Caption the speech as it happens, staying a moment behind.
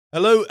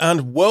Hello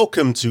and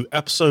welcome to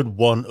episode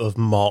 1 of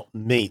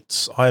Martin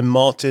Meets. I'm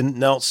Martin.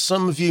 Now,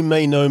 some of you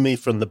may know me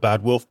from the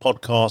Bad Wolf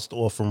podcast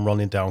or from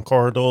Running Down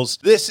Corridors.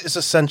 This is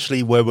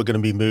essentially where we're going to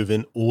be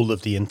moving all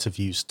of the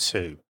interviews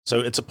to.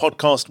 So it's a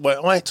podcast where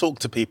I talk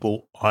to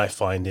people I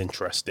find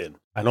interesting.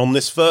 And on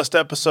this first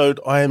episode,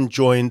 I am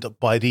joined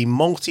by the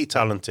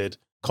multi-talented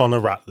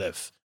Connor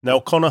Ratliff. Now,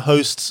 Connor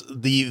hosts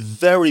the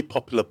very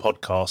popular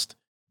podcast,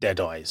 Dead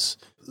Eyes.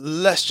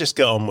 Let's just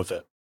get on with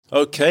it.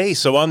 Okay,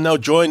 so I'm now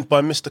joined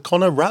by Mr.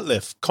 Connor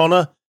Ratliff.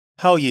 Connor,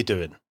 how are you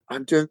doing?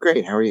 I'm doing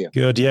great. How are you?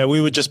 Good, yeah. We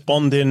were just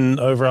bonding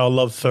over our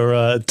love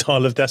for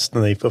Dial of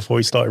Destiny before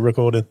we started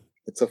recording.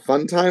 It's a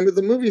fun time at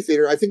the movie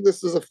theater. I think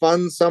this is a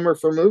fun summer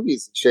for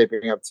movies it's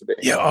shaping up to be.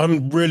 Yeah,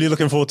 I'm really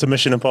looking forward to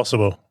Mission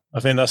Impossible. I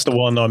think that's the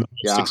one I'm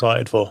most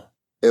excited for.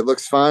 It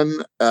looks fun.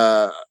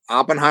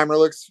 Oppenheimer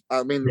looks,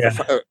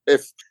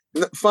 if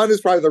fun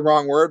is probably the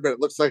wrong word, but it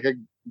looks like a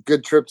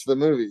good trip to the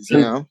movies, you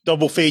know?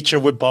 Double feature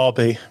with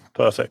Barbie.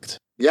 Perfect.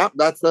 Yeah,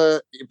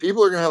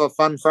 people are going to have a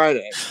fun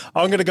Friday.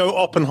 I'm going to go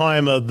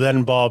Oppenheimer,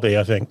 then Barbie,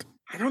 I think.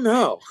 I don't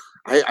know.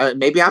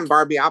 Maybe I'm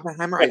Barbie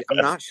Oppenheimer. I'm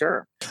not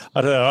sure.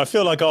 I don't know. I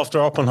feel like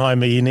after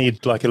Oppenheimer, you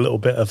need like a little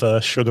bit of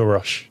a sugar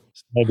rush.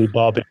 Maybe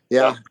Barbie.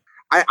 Yeah.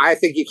 I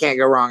think you can't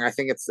go wrong. I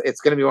think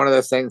it's going to be one of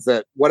those things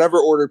that whatever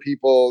order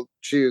people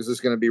choose is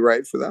going to be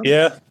right for them.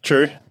 Yeah,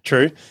 true.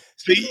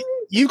 So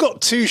you've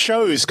got 2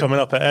 shows coming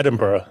up at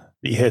Edinburgh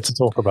that you're here to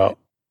talk about.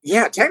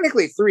 Yeah,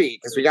 technically 3,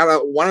 because we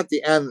got one at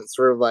the end that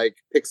sort of like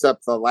picks up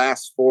the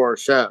last 4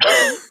 shows.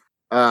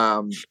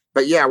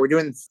 But yeah, we're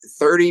doing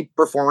 30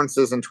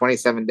 performances in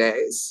 27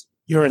 days.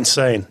 You're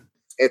insane.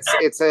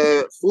 It's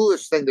a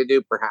foolish thing to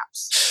do,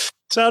 perhaps.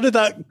 So how did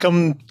that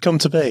come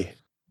to be?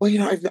 Well, you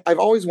know, I've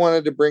always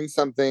wanted to bring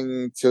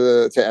something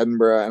to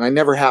Edinburgh, and I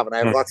never have. And I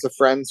have lots of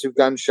friends who've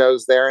done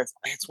shows there.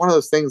 It's one of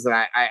those things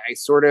that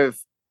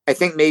I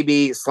think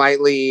maybe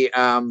slightly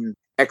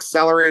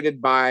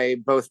accelerated by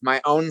both my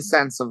own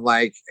sense of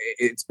like,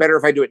 it's better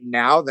if I do it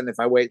now than if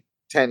I wait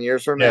 10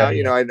 years from now.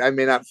 You know, I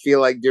may not feel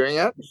like doing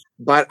it.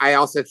 But I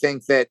also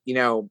think that, you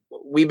know,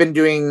 we've been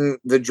doing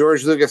the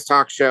George Lucas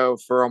talk show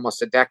for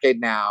almost a decade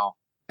now.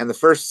 And the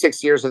first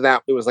 6 years of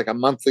that, it was like a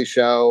monthly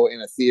show in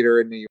a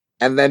theater in New York.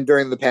 And then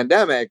during the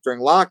pandemic,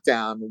 during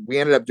lockdown, we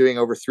ended up doing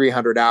over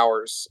 300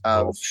 hours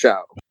of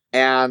show.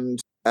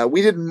 And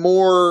we did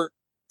more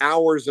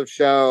hours of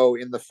show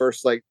in the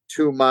first like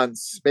 2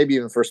 months, maybe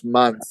even the first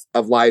month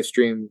of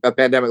a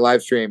pandemic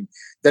live stream,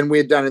 than we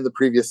had done in the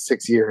previous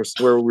 6 years,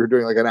 where we were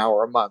doing like an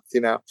hour a month,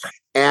 you know?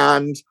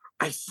 And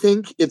I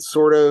think it's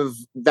sort of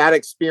that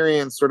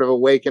experience sort of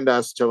awakened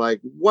us to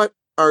like, what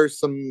are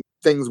some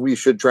things we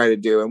should try to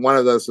do? And one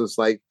of those was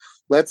like,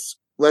 let's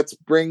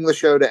bring the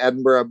show to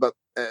Edinburgh. But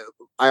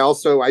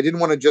I didn't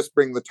want to just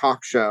bring the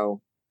talk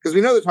show, because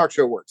we know the talk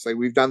show works. Like,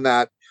 we've done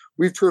that.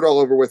 We've toured all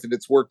over with it.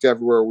 It's worked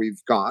everywhere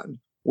we've gone.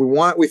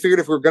 We figured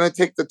if we're going to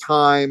take the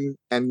time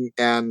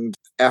and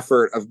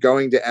effort of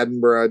going to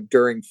Edinburgh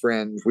during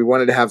Fringe, we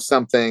wanted to have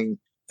something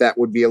that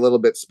would be a little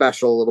bit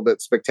special, a little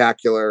bit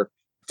spectacular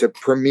to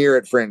premiere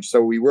at Fringe.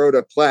 So we wrote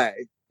a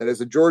play that is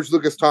a George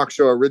Lucas talk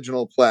show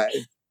original play.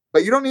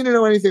 But you don't need to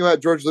know anything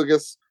about George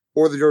Lucas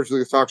or the George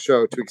Lucas talk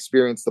show to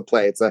experience the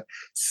play. It's a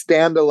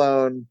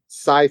standalone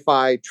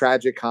sci-fi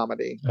tragic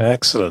comedy.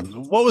 Excellent.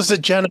 What was the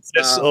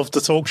genesis of the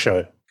talk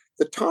show?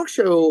 The talk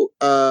show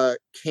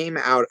came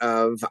out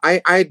of,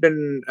 I had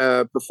been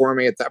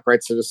performing at the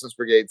Upright Citizens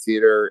Brigade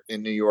Theater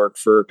in New York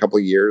for a couple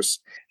of years.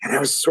 And I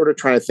was sort of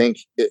trying to think,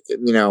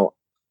 you know,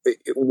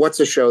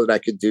 what's a show that I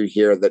could do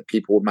here that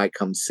people might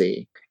come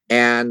see?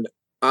 And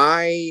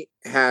I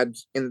had,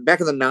 back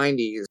in the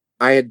 90s,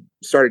 I had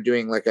started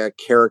doing like a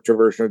character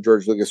version of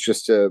George Lucas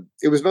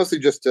it was mostly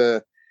just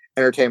to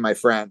entertain my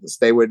friends.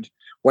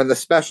 When the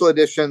special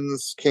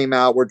editions came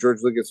out where George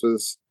Lucas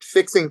was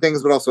fixing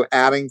things, but also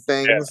adding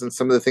things, and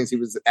some of the things he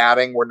was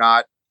adding were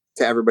not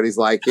to everybody's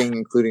liking,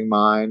 including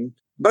mine.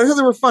 But I thought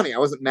they were funny. I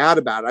wasn't mad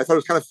about it. I thought it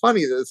was kind of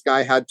funny that this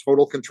guy had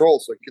total control.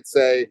 So he could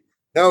say,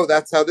 no,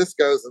 that's how this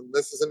goes. And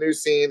this is a new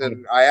scene.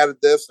 And I added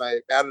this, and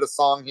I added a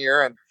song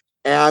here.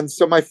 And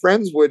so my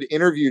friends would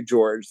interview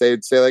George. They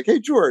would say like,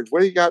 hey, George, what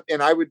do you got?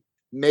 And I would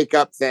make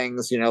up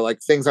things, you know, like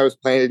things I was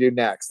planning to do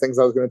next, things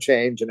I was going to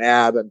change and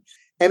add. And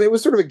it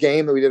was sort of a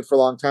game that we did for a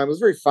long time. It was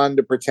very fun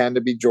to pretend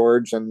to be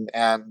George. And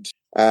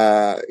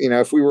you know,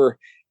 if we were,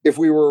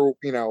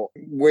 you know,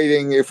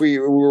 if we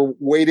were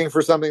waiting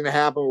for something to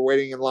happen, we're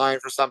waiting in line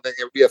for something,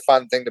 it would be a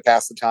fun thing to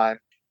pass the time.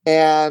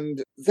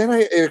 And then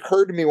it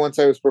occurred to me once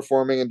I was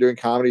performing and doing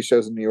comedy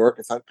shows in New York,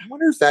 I thought, I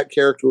wonder if that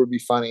character would be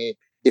funny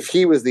if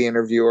he was the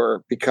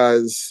interviewer,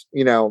 because,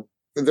 you know,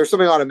 there's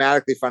something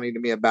automatically funny to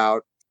me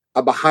about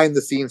a behind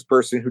the scenes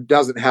person who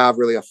doesn't have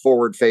really a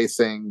forward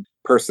facing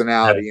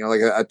personality. You know,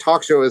 like a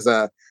talk show is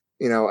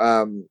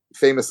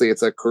famously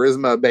it's a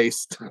charisma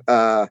based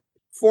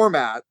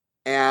format.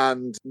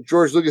 And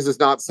George Lucas is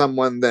not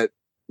someone that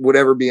would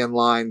ever be in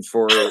line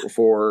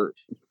for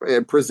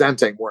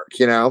presenting work,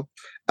 you know?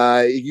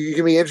 You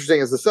can be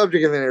interesting as the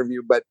subject of an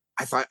interview, but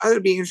I thought it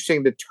would be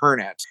interesting to turn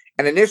it.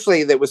 And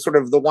initially, that was sort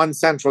of the one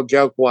central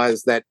joke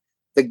was that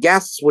the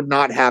guests would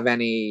not have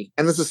any,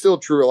 and this is still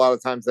true a lot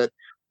of times, that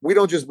we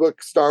don't just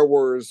book Star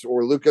Wars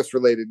or Lucas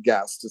related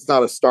guests. It's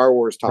not a Star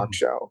Wars talk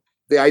show.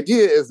 The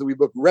idea is that we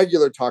book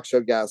regular talk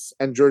show guests,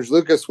 and George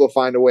Lucas will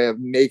find a way of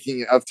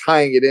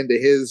tying it into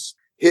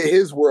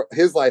his world,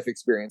 his life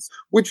experience,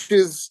 which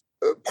is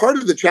part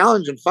of the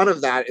challenge and fun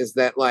of that is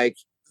that, like,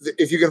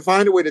 if you can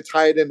find a way to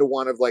tie it into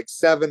one of like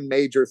 7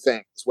 major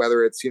things,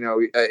 whether it's,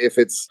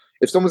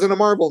 if someone's in a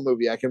Marvel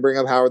movie, I can bring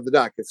up Howard the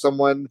Duck. If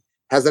someone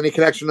has any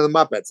connection to the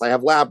Muppets, I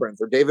have Labyrinth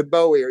or David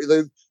Bowie. Or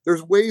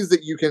there's ways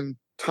that you can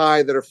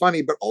tie that are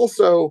funny, but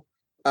also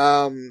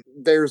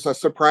there's a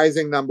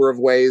surprising number of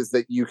ways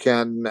that you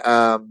can.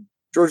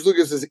 George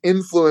Lucas's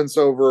influence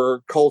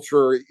over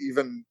culture,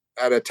 even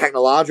at a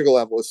technological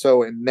level, is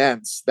so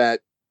immense that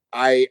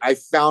I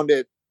found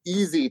it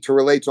easy to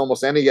relate to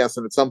almost any guest,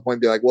 and at some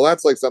point be like, well,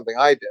 that's like something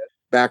I did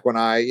back when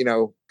I,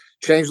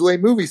 changed the way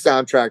movie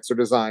soundtracks are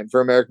designed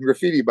for American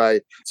Graffiti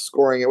by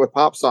scoring it with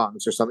pop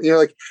songs or something.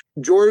 Like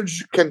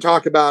George can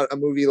talk about a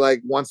movie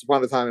like Once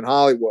Upon a Time in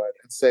Hollywood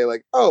and say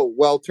like, oh,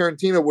 well,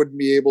 Tarantino wouldn't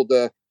be able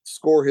to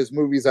score his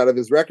movies out of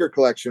his record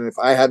collection if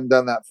I hadn't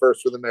done that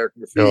first with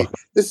American Graffiti. Yeah.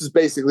 This is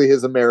basically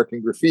his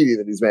American Graffiti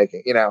that he's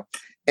making,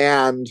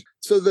 and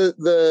so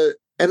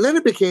and then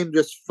it became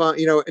just fun.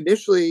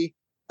 Initially,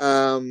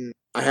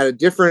 I had a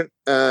different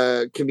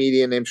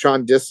comedian named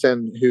Sean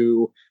Diston,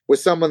 who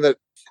was someone that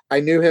I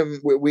knew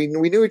him. We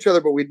knew each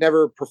other, but we'd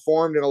never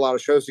performed in a lot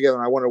of shows together.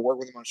 And I wanted to work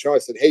with him on a show. I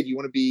said, "Hey, do you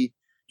want to be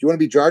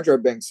Jar Jar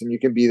Binks, and you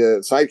can be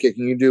the sidekick,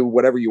 and you can do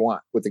whatever you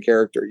want with the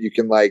character. You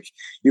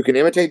can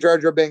imitate Jar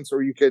Jar Binks,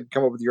 or you could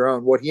come up with your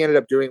own." What he ended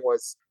up doing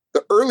was,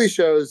 the early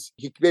shows,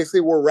 he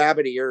basically wore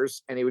rabbit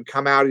ears, and he would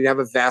come out, he'd have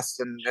a vest,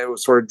 and it would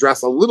sort of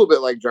dress a little bit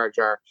like Jar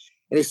Jar.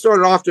 And he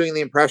started off doing the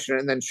impression,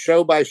 and then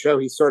show by show,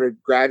 he started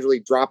gradually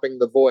dropping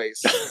the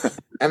voice.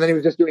 And then he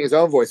was just doing his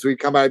own voice. So he'd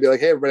come out and be like,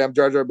 "Hey, everybody, I'm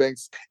Jar Jar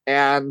Binks."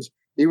 And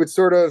he would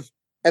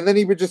and then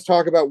he would just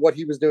talk about what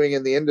he was doing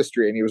in the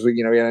industry. And he was,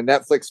 he had a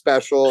Netflix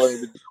special,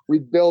 and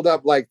we'd build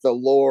up like the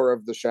lore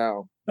of the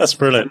show. That's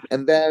brilliant.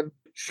 And then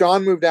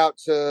Sean moved out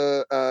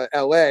to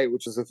LA,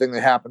 which is a thing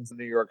that happens in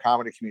the New York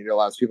comedy community. A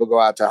lot of people go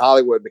out to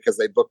Hollywood because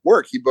they book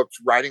work. He booked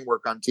writing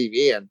work on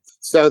TV. And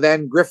so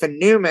then Griffin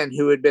Newman,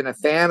 who had been a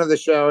fan of the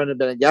show and had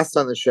been a guest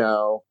on the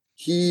show,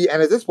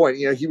 and at this point,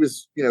 he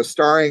was,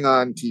 starring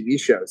on TV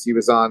shows. He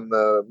was on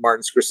the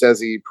Martin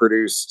Scorsese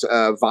produced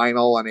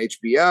Vinyl on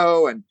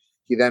HBO. And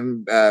he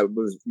then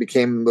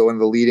became one of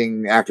the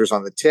leading actors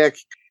on The Tick.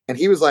 And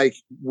he was like,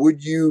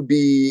 "Would you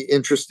be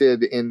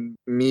interested in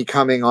me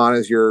coming on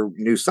as your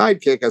new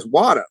sidekick as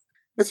Watto?"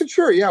 I said,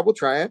 "Sure, yeah, we'll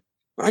try it."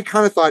 But I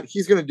kind of thought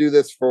he's going to do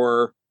this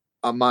for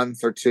a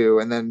month or two,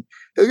 and then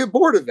he'll get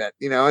bored of it,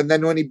 And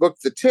then when he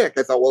booked The Tick,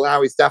 I thought, well,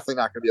 now he's definitely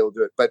not going to be able to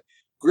do it. But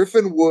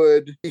Griffin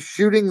would be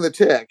shooting The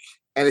Tick,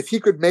 and if he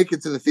could make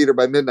it to the theater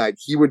by midnight,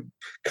 he would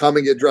come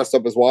and get dressed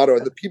up as Watto.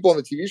 And the people on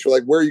the TV show were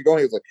like, "Where are you going?"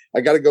 He was like,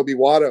 "I got to go be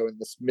Watto in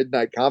this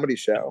midnight comedy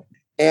show."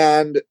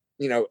 And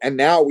and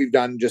now we've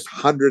done just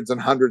hundreds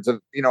and hundreds of,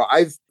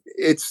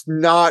 it's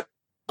not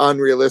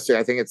unrealistic.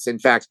 I think it's in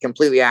fact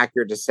completely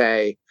accurate to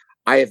say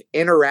I've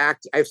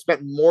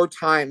spent more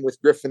time with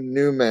Griffin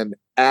Newman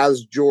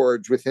as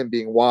George, with him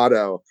being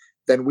Watto,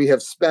 than we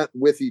have spent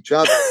with each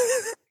other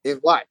in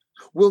life.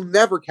 We'll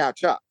never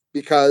catch up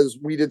because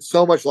we did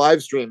so much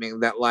live streaming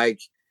that like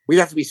we'd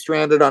have to be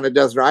stranded on a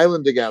desert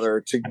island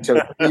together to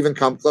even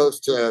come close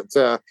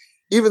to,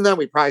 even then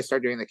we'd probably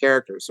start doing the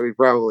characters. So we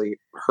probably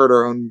hurt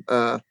our own,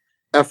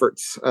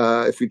 efforts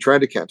if we try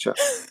to catch up.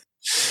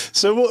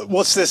 So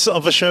what's this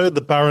other show,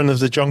 The Baron of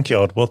the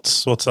Junkyard?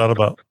 What's that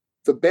about?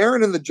 The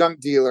Baron and the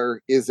Junk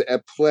Dealer is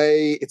a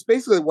play. It's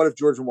basically what if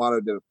George and Watto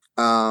did.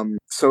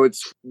 So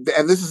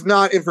and this is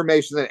not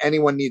information that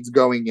anyone needs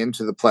going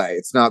into the play.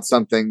 It's not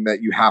something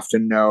that you have to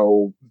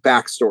know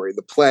backstory.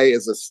 The play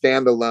is a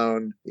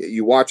standalone.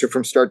 You watch it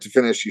from start to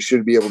finish. You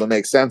should be able to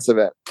make sense of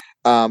it.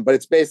 But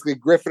it's basically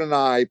Griffin and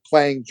I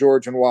playing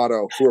George and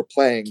Watto, who are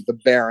playing the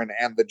Baron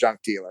and the Junk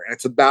Dealer. And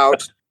it's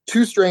about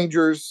 2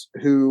 strangers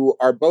who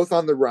are both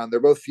on the run. They're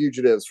both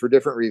fugitives for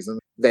different reasons.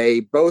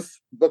 They both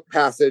book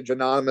passage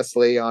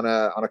anonymously on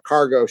a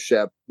cargo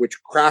ship,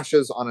 which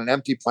crashes on an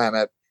empty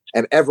planet,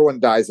 and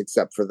everyone dies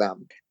except for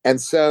them. And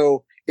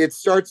so it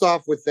starts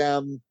off with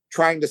them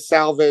trying to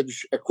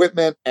salvage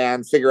equipment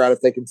and figure out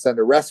if they can send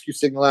a rescue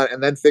signal out,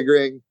 and then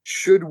figuring,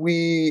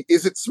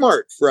 is it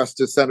smart for us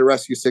to send a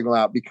rescue signal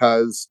out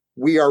because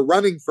we are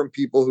running from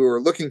people who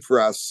are looking for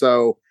us.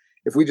 So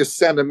if we just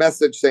send a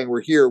message saying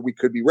we're here, we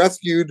could be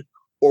rescued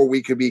or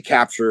we could be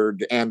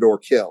captured and or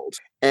killed.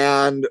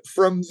 And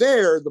from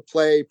there, the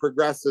play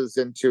progresses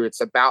into,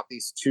 it's about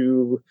these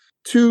two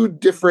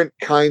different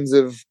kinds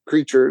of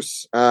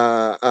creatures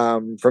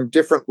from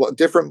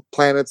different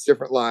planets,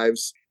 different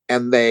lives.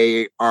 And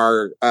they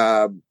are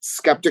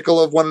skeptical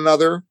of one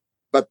another,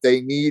 but they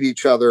need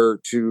each other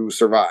to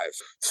survive.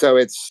 So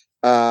it's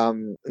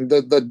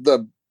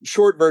the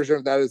short version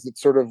of that is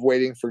it's sort of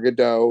Waiting for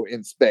Godot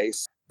in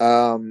space,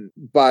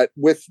 but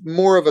with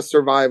more of a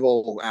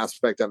survival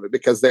aspect of it,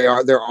 because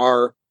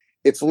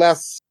it's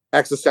less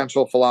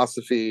existential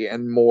philosophy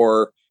and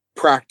more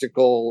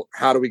practical,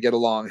 how do we get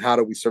along? How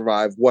do we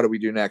survive? What do we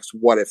do next?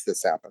 What if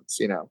this happens?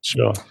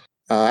 Sure.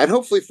 And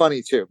hopefully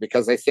funny too,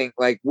 because I think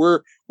like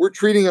we're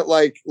treating it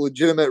like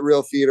legitimate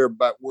real theater,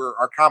 but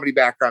our comedy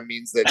background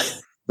means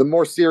that the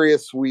more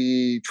serious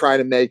we try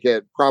to make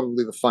it,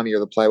 probably the funnier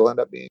the play will end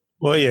up being.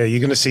 Well, yeah, you're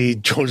going to see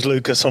George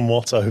Lucas and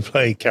Watto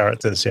play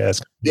characters.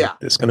 Yeah,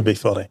 it's going to be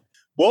funny.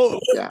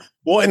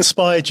 What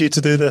inspired you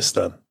to do this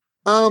then?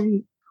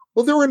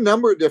 Well, there were a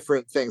number of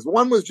different things.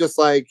 One was just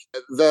like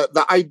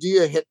the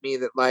idea hit me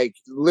that like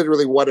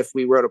literally, what if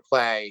we wrote a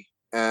play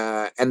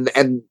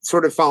and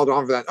sort of followed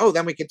on for that? Oh,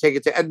 then we can take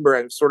it to Edinburgh.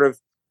 And sort of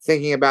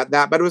thinking about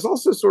that, but it was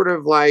also sort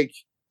of like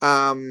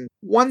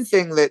one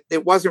thing that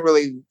it wasn't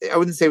really. I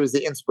wouldn't say it was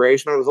the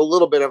inspiration, but it was a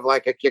little bit of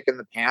like a kick in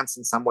the pants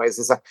in some ways.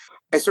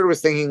 I sort of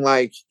was thinking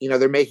like,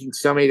 they're making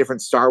so many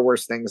different Star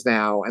Wars things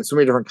now and so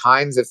many different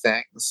kinds of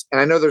things,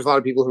 and I know there's a lot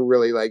of people who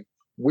really like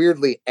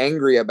weirdly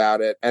angry about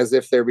it as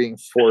if they're being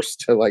forced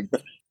to like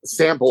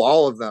sample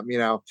all of them,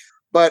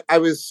 but I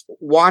was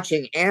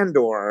watching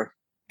Andor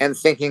and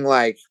thinking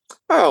like,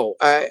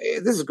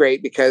 this is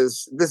great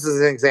because this is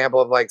an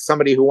example of like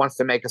somebody who wants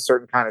to make a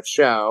certain kind of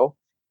show,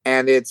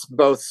 and it's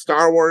both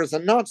Star Wars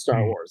and not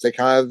Star Wars.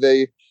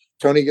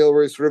 Tony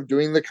Gilroy is sort of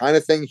doing the kind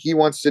of thing he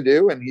wants to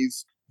do, and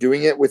he's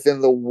doing it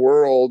within the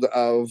world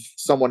of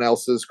someone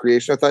else's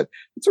creation. I thought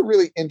it's a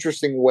really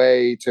interesting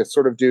way to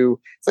sort of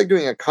it's like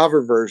doing a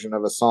cover version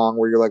of a song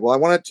where you're like, well, I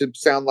want it to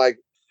sound like,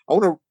 I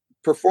want to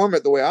perform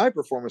it the way I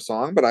perform a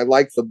song, but I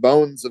like the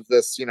bones of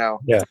this, thing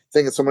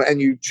that someone,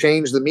 and you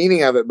change the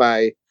meaning of it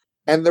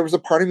and there was a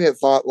part of me that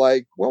thought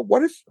like, well,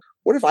 what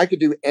if I could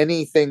do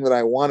anything that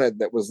I wanted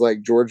that was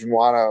like George and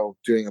Watto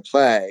doing a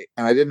play,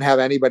 and I didn't have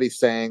anybody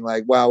saying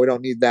like, well, we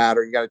don't need that,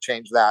 or you got to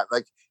change that.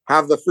 Like,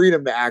 have the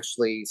freedom to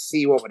actually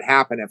see what would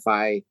happen if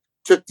I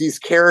took these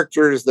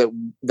characters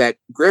that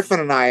Griffin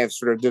and I have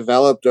sort of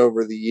developed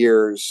over the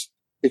years,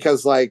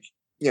 because like,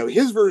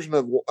 his version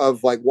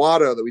of like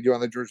Watto that we do on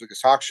the George Lucas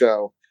Talk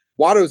Show,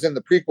 Watto's in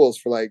the prequels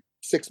for like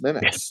 6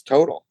 minutes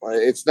total.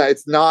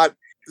 It's not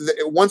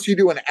once you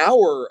do an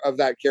hour of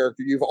that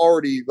character, you've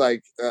already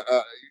like,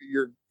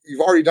 you've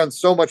already done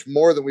so much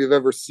more than we've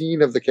ever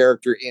seen of the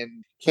character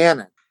in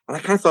canon. And I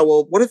kind of thought,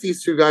 well, what if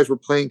these two guys were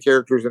playing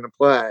characters in a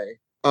play?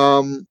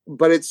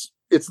 But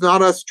it's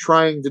not us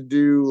trying to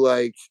do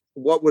like,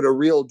 what would a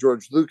real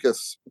George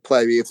Lucas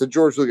play be? It's a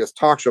George Lucas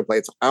talk show play.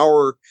 It's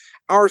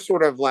our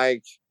sort of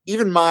like,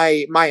 even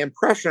my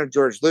impression of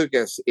George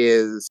Lucas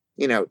is,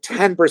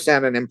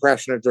 10% an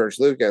impression of George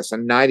Lucas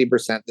and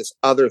 90% this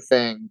other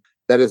thing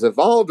that has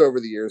evolved over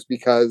the years,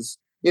 because,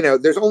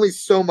 there's only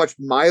so much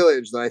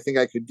mileage that I think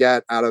I could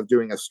get out of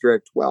doing a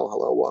strict, well,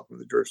 hello, welcome to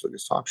the George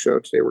Lucas Talk Show.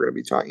 Today we're going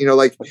to be talking,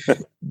 like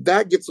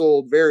that gets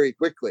old very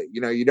quickly.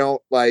 You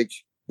don't like,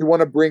 you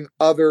want to bring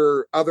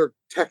other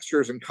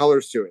textures and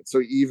colors to it.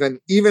 So even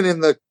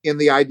in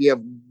the idea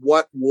of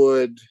what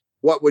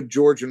if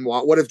George and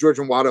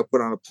Watto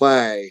put on a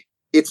play,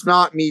 it's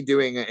not me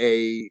doing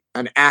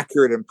an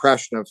accurate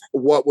impression of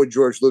what would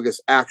George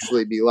Lucas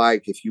actually be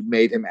like if you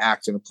made him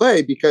act in a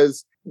play,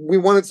 because we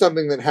wanted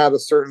something that had a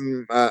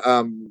certain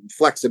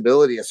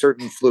flexibility, a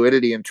certain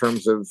fluidity in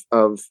terms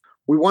of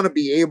we want to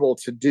be able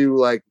to do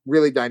like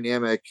really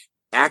dynamic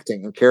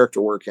acting and character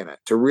work in it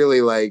to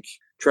really like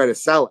try to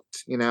sell it,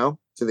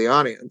 to the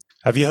audience.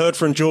 Have you heard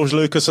from George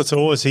Lucas at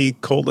all? Has he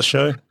called the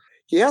show?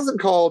 He hasn't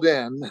called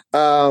in.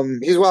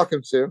 He's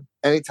welcome to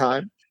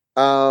anytime.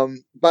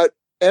 But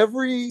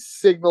every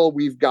signal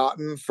we've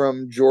gotten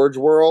from George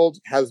World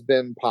has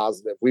been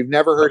positive. We've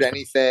never heard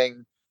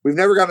anything. We've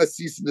never gotten a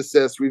cease and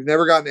desist. We've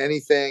never gotten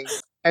anything.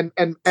 And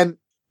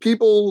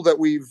people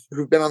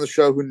who've been on the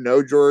show who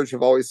know George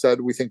have always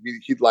said, we think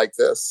he'd like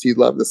this. He'd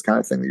love this kind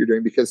of thing that you're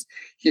doing, because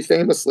he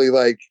famously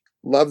like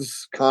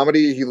loves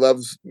comedy. He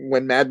loves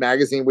when Mad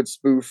Magazine would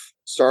spoof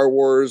Star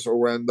Wars, or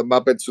when the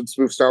Muppets would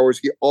spoof Star Wars.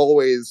 He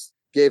always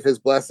gave his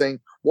blessing.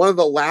 One of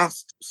the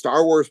last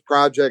Star Wars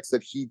projects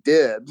that he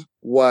did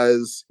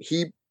was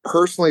he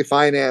personally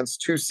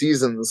financed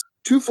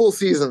 2 full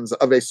seasons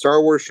of a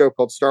Star Wars show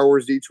called Star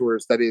Wars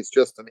Detours. That is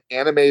just an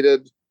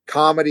animated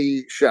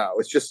comedy show.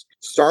 It's just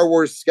Star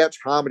Wars sketch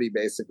comedy,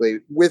 basically,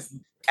 with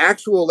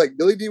actual like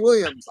Billy D.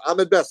 Williams,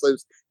 Ahmed Best.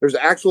 There's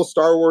actual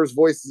Star Wars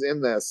voices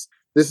in this.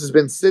 This has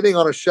been sitting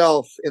on a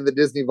shelf in the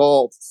Disney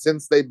Vault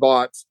since they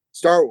bought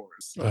Star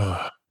Wars,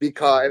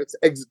 because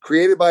it's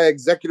created by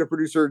executive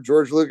producer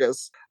George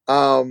Lucas.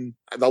 The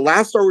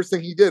last Star Wars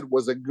thing he did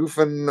was a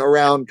goofing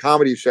around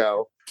comedy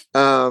show.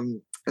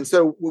 And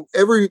so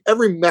every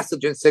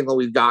message and signal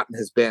we've gotten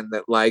has been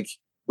that like,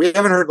 we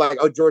haven't heard like,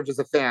 oh, George is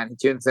a fan, he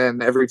tunes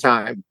in every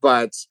time,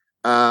 but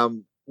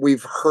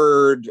we've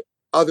heard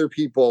other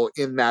people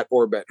in that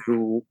orbit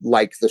who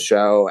like the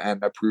show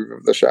and approve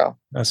of the show.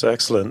 That's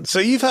excellent. So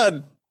you've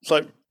had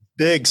like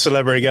big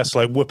celebrity guests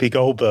like Whoopi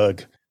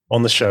Goldberg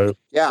on the show.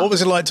 Yeah. What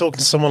was it like talking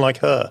to someone like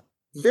her?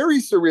 Very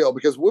surreal,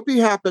 because Whoopi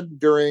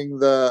happened during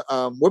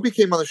Whoopi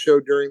came on the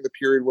show during the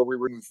period where we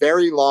were in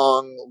very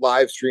long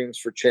live streams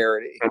for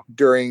charity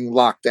during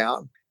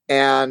lockdown.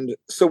 And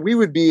so we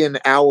would be in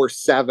hour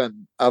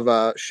 7 of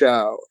a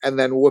show, and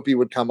then Whoopi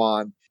would come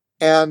on.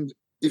 And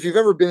if you've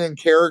ever been in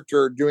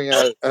character doing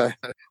a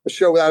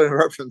show without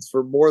interruptions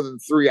for more than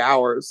 3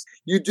 hours,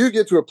 you do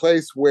get to a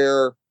place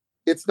where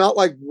it's not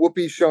like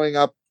Whoopi showing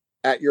up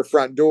at your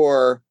front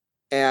door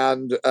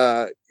and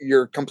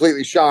you're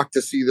completely shocked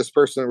to see this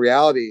person in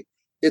reality.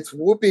 It's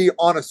Whoopi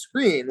on a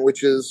screen,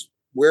 which is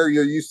where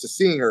you're used to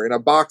seeing her in a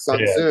box on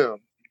Zoom.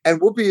 And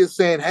Whoopi is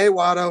saying, "Hey,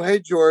 Watto, hey,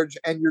 George."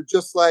 And you're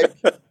just like,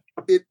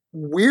 it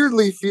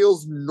weirdly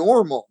feels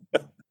normal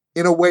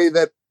in a way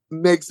that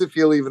makes it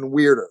feel even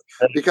weirder,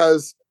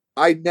 because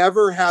I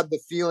never had the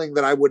feeling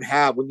that I would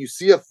have when you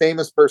see a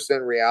famous person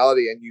in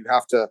reality and you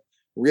have to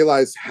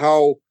realize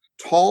how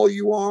tall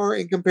you are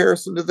in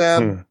comparison to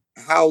them,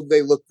 how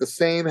they look the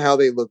same, how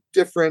they look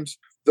different.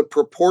 The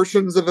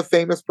proportions of a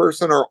famous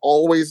person are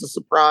always a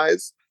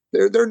surprise.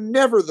 They're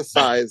never the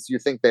size you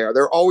think they are.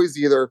 They're always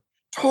either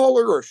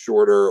taller or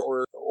shorter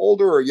or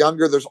older or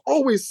younger. There's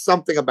always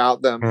something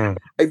about them.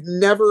 I've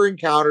never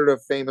encountered a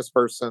famous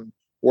person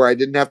where I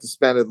didn't have to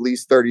spend at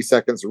least 30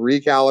 seconds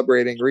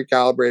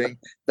recalibrating.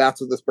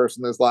 That's what this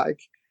person is like.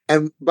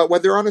 But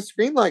when they're on a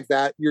screen like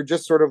that, you're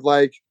just sort of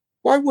like,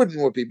 why wouldn't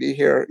Whoopi be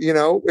here? You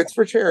know, it's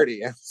for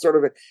charity. And sort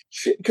of,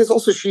 because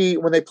also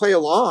when they play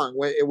along,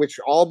 which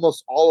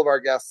almost all of our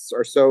guests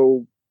are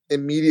so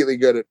immediately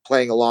good at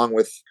playing along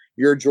with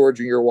your George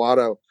and your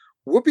Watto.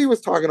 Whoopi was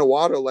talking to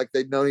Watto like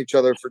they'd known each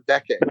other for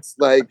decades.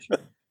 Like,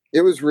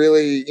 it was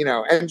really,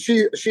 and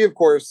she of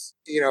course,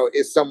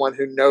 is someone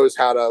who knows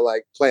how to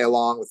like play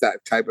along with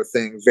that type of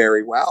thing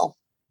very well.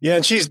 Yeah,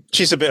 and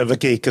she's a bit of a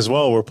geek as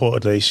well,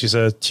 reportedly. She's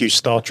a huge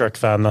Star Trek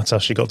fan. That's how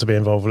she got to be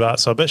involved with that.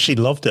 So I bet she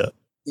loved it.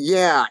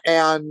 Yeah,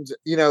 and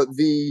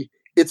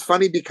it's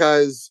funny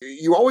because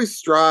you always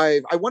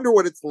strive. I wonder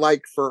what it's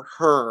like for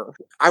her.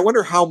 I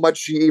wonder how much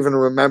she even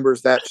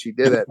remembers that she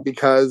did it,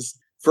 because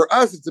for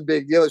us, it's a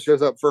big deal. It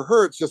shows up. For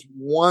her, it's just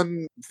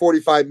one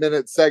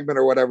 45-minute segment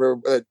or whatever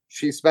that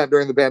she spent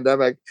during the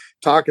pandemic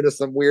talking to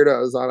some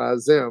weirdos on a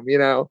Zoom.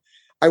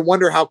 I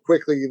wonder how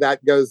quickly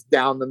that goes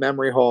down the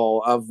memory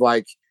hole of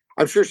like,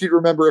 I'm sure she'd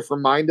remember if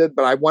reminded,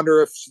 but I wonder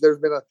if there's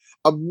been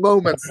a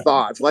moment's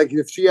thought. Like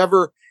if she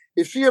ever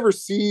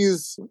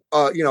sees,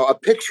 a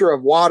picture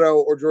of Watto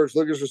or George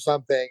Lucas or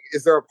something,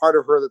 is there a part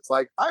of her that's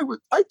like, I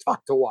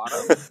talked to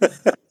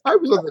Watto. I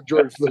was on the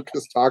George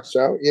Lucas talk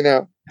show,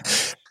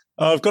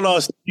 I've got to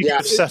ask, you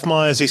give Seth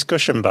Meyers his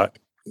cushion back?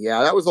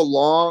 Yeah, that was a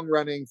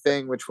long-running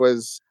thing, which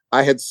was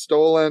I had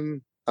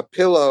stolen a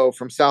pillow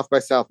from South by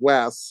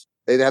Southwest.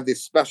 They'd have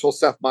these special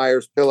Seth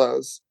Meyers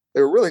pillows.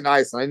 They were really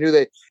nice, and I knew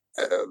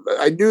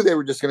they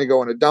were just going to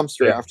go in a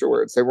dumpster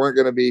afterwards. They weren't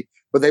going to be,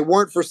 but they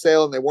weren't for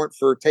sale and they weren't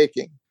for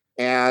taking.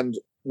 And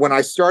when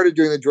I started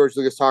doing the George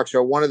Lucas talk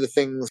show, one of the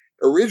things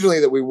originally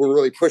that we were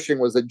really pushing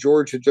was that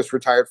George had just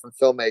retired from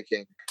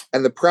filmmaking,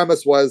 and the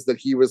premise was that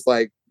he was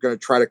like going to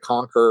try to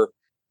conquer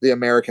the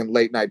American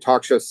late night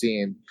talk show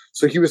scene.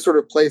 So he was sort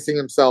of placing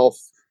himself,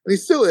 and he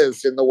still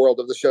is in the world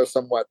of the show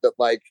somewhat, that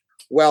like,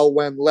 well,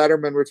 when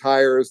Letterman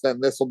retires,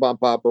 then this will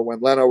bump up, or when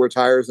Leno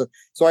retires.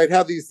 So I'd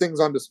have these things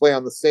on display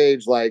on the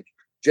stage, like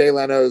Jay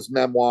Leno's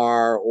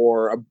memoir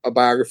or a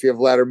biography of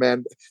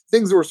Letterman,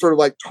 things that were sort of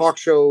like talk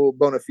show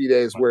bona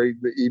fides, where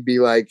he'd be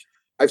like,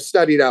 I've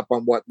studied up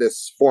on what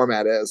this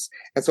format is.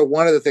 And so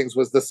one of the things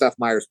was the Seth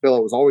Meyers pillow.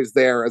 It was always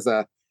there as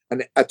a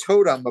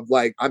totem of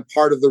like, I'm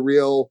part of the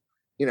real,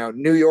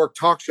 New York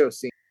talk show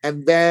scene.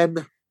 And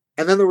then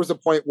there was a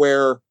point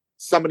where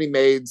somebody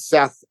made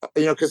Seth,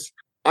 because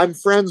I'm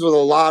friends with a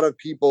lot of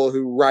people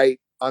who write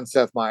on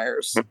Seth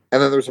Meyers.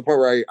 And then there was a point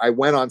where I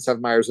went on Seth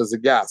Meyers as a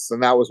guest.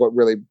 And that was what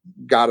really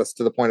got us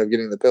to the point of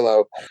getting the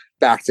pillow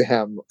back to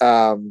him.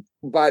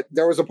 But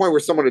there was a point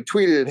where someone had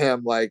tweeted at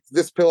him, like,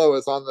 this pillow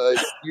is on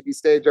the UB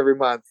stage every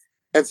month.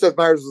 And Seth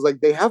Meyers was like,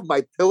 they have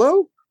my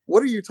pillow?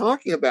 What are you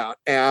talking about?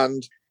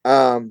 And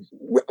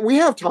we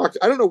have talked,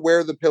 I don't know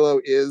where the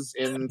pillow is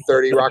in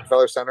 30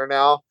 Rockefeller Center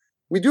now.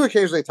 We do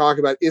occasionally talk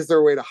about, is there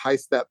a way to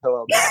heist that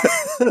pillow back?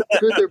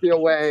 Could there be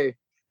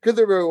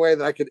a way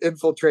that I could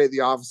infiltrate the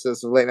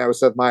offices of Late Night with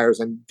Seth Meyers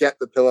and get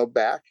the pillow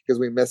back because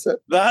we miss it?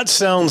 That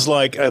sounds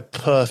like a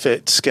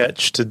perfect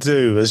sketch to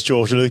do as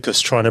George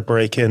Lucas trying to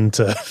break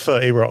into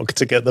 30 Rock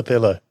to get the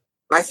pillow.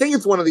 I think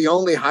it's one of the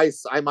only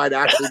heists I might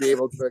actually be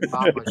able to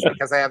accomplish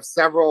because I have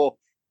several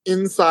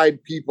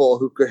inside people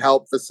who could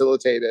help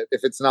facilitate it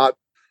if it's not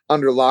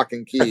under lock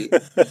and key.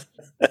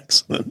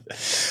 Excellent.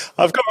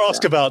 I've got to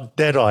ask about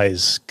Dead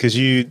Eyes, because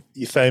you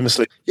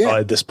famously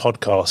started this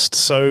podcast.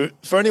 So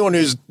for anyone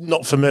who's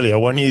not familiar,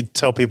 why don't you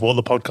tell people what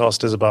the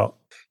podcast is about?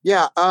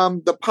 Yeah,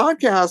 the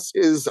podcast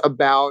is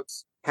about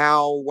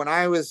how when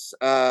I was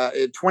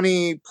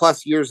 20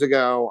 plus years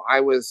ago, when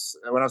I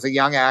was a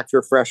young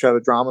actor fresh out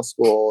of drama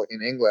school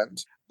in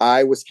England,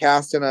 I was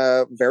cast in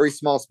a very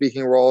small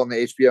speaking role in the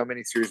HBO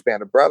miniseries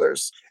Band of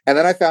Brothers. And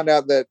then I found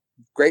out that,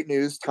 great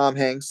news, Tom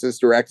Hanks is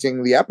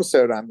directing the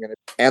episode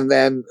and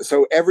then,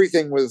 so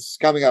everything was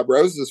coming up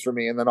roses for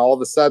me. And then all of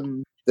a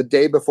sudden, the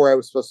day before I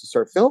was supposed to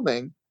start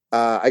filming,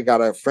 I got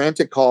a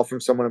frantic call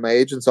from someone in my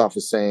agent's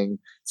office saying,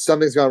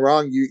 something's gone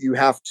wrong. You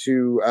have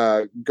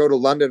to go to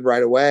London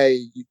right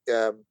away.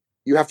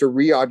 you have to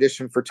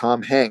re-audition for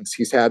Tom Hanks.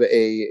 He's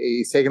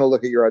taken a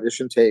look at your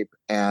audition tape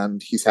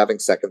and he's having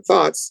second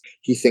thoughts.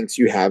 He thinks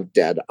you have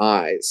dead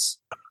eyes.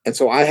 And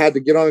so I had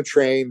to get on a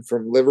train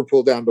from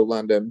Liverpool down to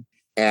London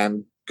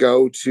and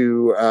go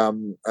to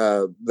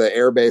the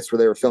airbase where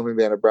they were filming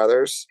Band of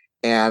Brothers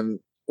and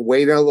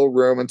wait in a little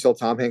room until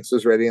Tom Hanks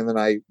was ready. And then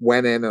I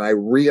went in and I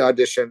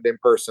re-auditioned in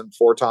person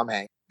for Tom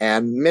Hanks.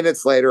 And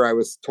minutes later, I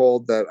was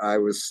told that I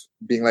was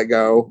being let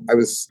go. I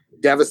was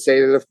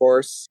devastated, of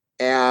course.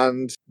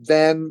 And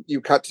then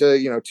you cut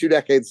to, 2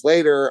 decades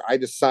later, I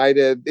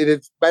decided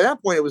by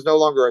that point, it was no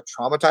longer a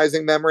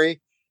traumatizing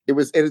memory. It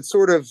had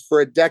sort of, for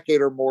a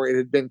decade or more, it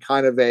had been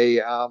kind of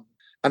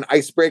an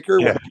icebreaker.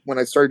 Yeah. When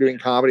I started doing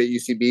comedy at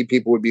UCB,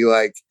 people would be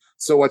like,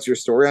 so what's your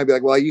story? I'd be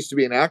like, well, I used to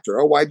be an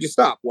actor. Oh, why'd you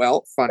stop?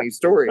 Well, funny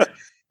story.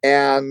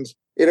 And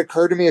it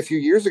occurred to me a few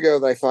years ago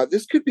that I thought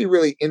this could be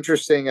really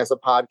interesting as a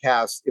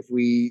podcast if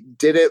we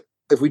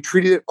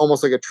treated it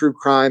almost like a true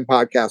crime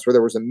podcast where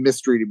there was a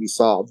mystery to be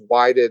solved.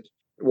 Why did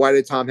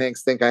Tom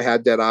Hanks think I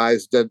had dead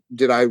eyes?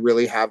 Did I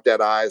really have dead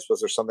eyes?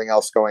 Was there something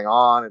else going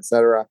on,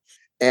 etc.?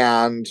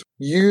 And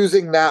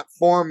using that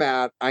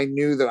format, I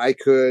knew that I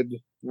could,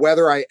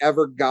 whether I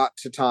ever got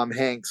to Tom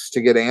Hanks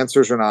to get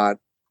answers or not,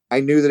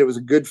 I knew that it was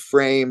a good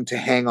frame to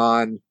hang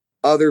on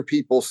other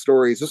people's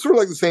stories. It's sort of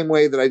like the same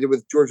way that I did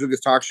with George Lucas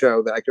Talk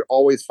Show, that I could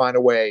always find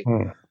a way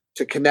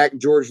to connect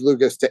George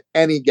Lucas to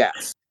any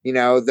guest,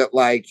 that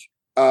like,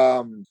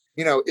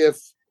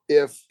 if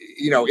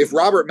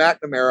Robert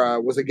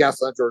McNamara was a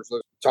guest on George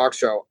Lucas Talk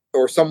Show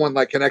or someone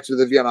like connected to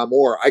the Vietnam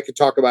War, I could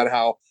talk about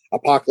how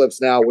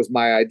Apocalypse Now was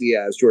my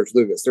idea as George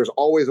Lucas. There's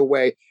always a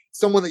way,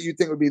 someone that you'd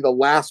think would be the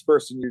last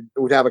person you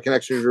would have a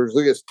connection to George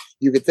Lucas,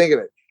 you could think of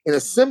it. In a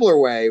similar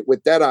way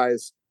with Dead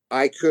Eyes,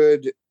 I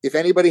could, if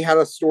anybody had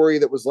a story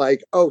that was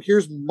like, oh,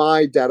 here's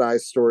my Dead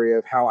Eyes story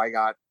of how I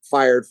got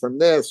fired from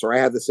this, or I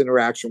had this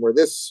interaction where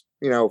this,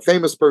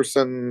 famous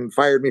person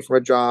fired me from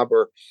a job,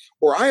 or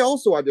I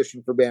also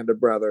auditioned for Band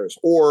of Brothers,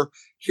 or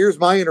here's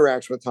my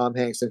interaction with Tom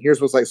Hanks, and here's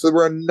what's like. So there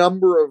were a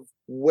number of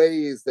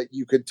ways that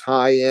you could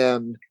tie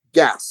in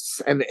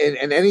guests. And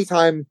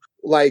anytime,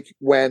 like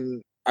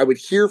when I would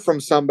hear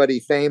from somebody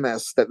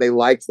famous that they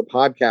liked the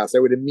podcast, I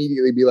would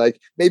immediately be like,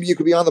 maybe you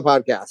could be on the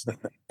podcast.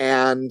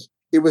 And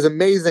it was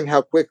amazing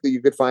how quickly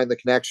you could find the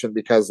connection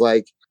because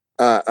Seth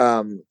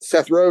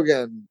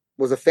Rogen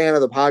was a fan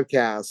of the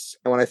podcast.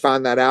 And when I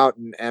found that out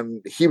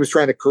and he was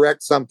trying to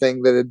correct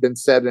something that had been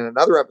said in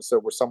another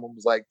episode where someone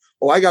was like,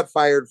 oh, I got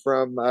fired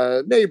from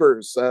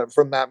Neighbors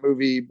from that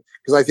movie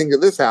because I think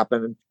that this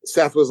happened. And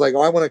Seth was like,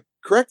 oh, I want to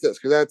correct this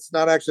because that's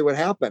not actually what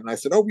happened. And I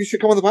said, oh, you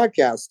should come on the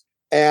podcast.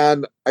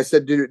 And I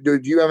said, do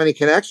you have any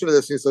connection to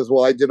this? And he says,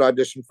 well, I did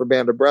audition for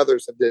Band of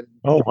Brothers and didn't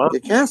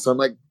get cast. So I'm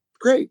like,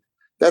 great.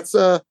 That's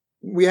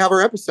we have our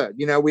episode,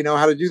 we know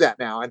how to do that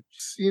now. And,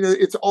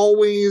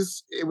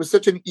 it was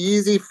such an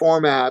easy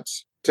format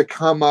to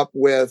come up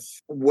with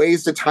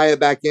ways to tie it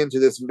back into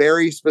this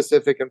very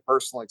specific and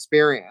personal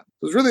experience.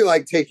 It was really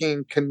like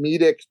taking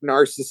comedic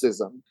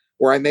narcissism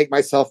where I make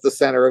myself the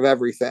center of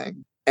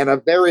everything and a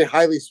very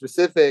highly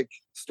specific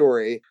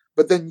story,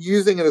 but then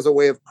using it as a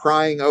way of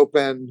prying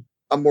open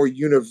a more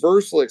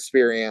universal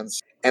experience.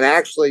 And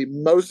actually,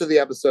 most of the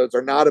episodes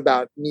are not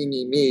about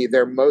me.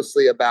 They're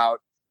mostly about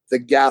the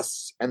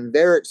guests and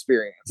their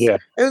experience. Yeah.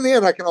 And in the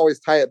end, I can always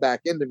tie it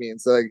back into me and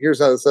say, like, here's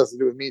how this has to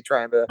do with me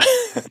trying to,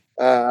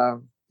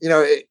 and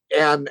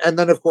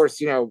then of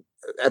course,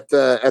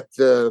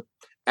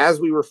 as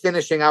we were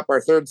finishing up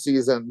our third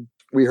season,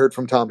 we heard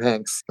from Tom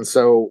Hanks. And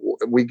so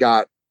we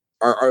got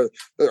our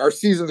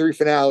season 3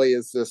 finale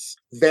is this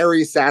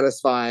very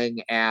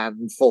satisfying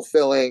and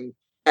fulfilling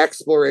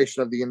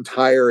exploration of the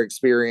entire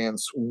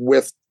experience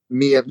with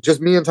me and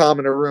Tom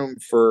in a room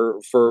for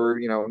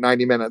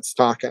 90 minutes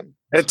talking.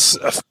 It's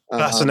a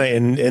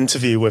fascinating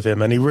interview with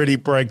him, and he really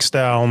breaks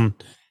down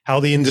how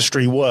the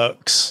industry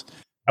works.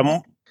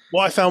 And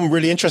what I found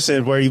really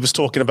interesting where he was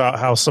talking about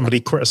how somebody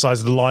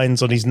criticized the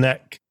lines on his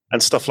neck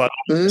and stuff like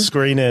that,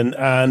 screening,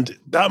 and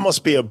that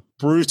must be a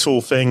brutal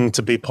thing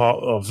to be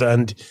part of.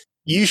 And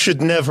you should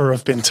never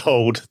have been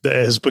told that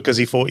it is because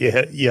he thought you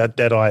had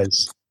dead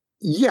eyes.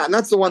 Yeah, and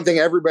that's the one thing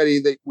everybody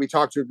that we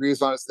talk to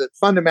agrees on is that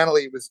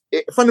fundamentally,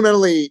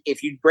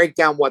 if you break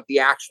down what the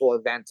actual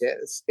event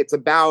is, it's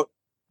about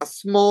a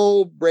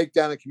small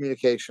breakdown in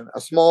communication, a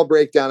small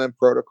breakdown in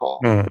protocol,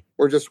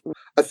 or just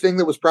a thing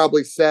that was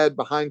probably said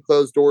behind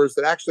closed doors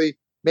that actually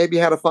maybe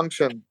had a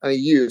function and a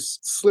use,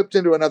 slipped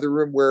into another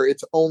room where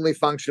its only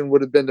function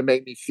would have been to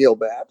make me feel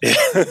bad.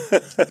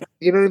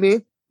 You know what I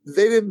mean?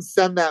 They didn't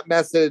send that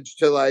message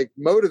to like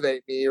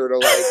motivate me or to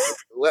like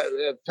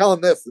tell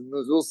him this and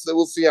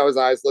we'll see how his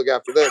eyes look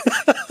after this.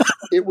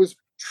 It was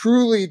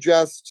truly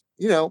just,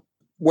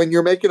 when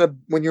you're making a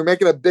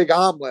big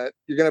omelet,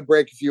 you're going to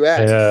break a few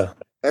eggs. Yeah.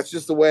 That's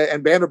just the way.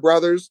 And Band of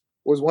Brothers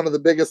was one of the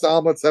biggest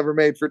omelets ever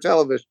made for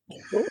television.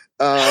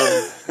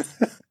 How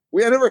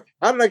did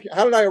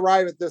I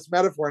arrive at this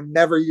metaphor and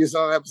never use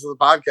on an episode of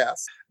the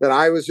podcast that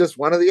I was just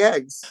one of the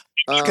eggs?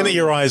 Looking at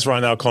your eyes right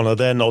now, Connor,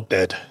 they're not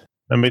dead.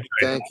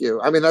 Thank you.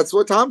 I mean, that's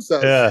what Tom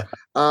says. Yeah.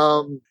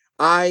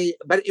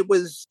 but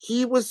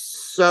he was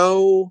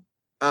so,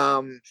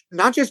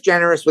 not just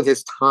generous with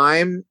his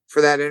time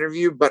for that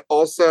interview, but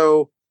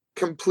also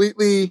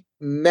completely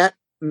met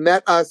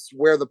us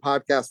where the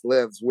podcast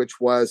lives, which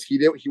was he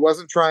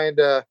wasn't trying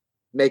to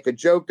make a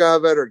joke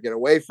of it or get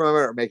away from it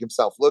or make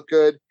himself look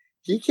good.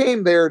 He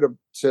came there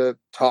to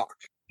talk,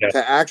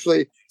 to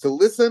actually to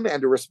listen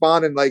and to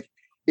respond. And like,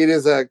 it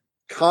is a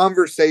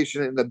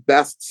conversation in the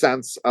best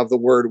sense of the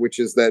word, which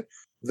is that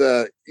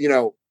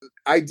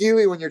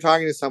ideally when you're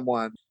talking to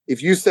someone,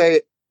 if you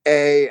say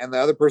A and the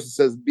other person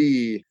says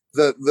B,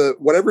 the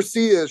whatever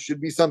C is should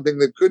be something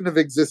that couldn't have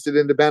existed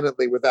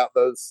independently without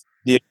those.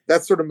 Yeah.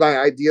 That's sort of my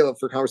ideal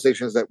for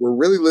conversation, is that we're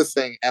really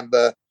listening and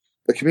the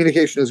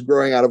communication is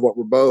growing out of what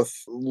we're both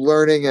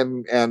learning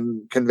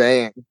and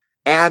conveying.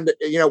 And,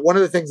 one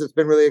of the things that's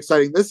been really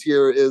exciting this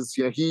year is,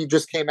 he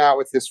just came out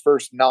with his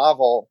first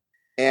novel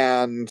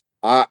and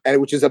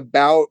which is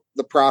about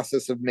the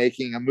process of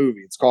making a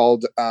movie. It's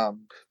called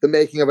The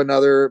Making of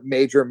Another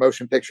Major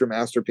Motion Picture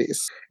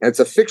Masterpiece. And it's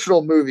a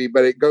fictional movie,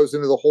 but it goes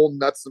into the whole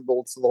nuts and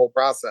bolts of the whole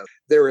process.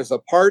 There is a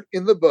part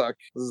in the book,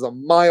 this is a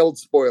mild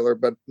spoiler,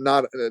 but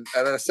not an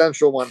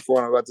essential one for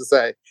what I'm about to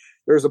say.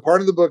 There's a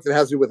part of the book that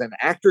has to do with an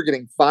actor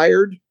getting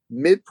fired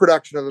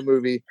mid-production of the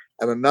movie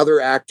and another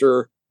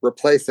actor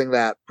replacing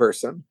that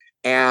person.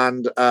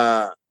 And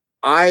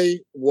I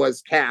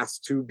was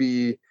cast to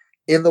be,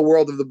 in the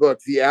world of the book,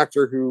 the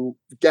actor who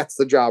gets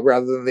the job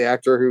rather than the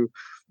actor who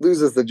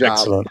loses the job.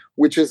 Excellent.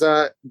 Which is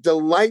a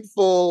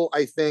delightful,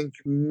 I think,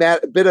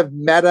 bit of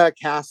meta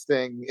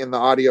casting in the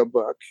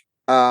audiobook.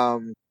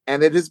 And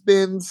it has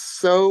been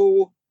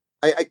so,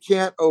 I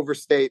can't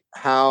overstate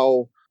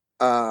how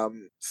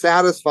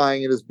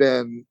satisfying it has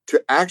been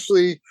to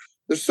actually,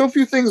 there's so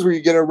few things where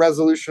you get a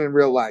resolution in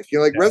real life.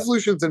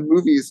 Resolutions in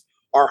movies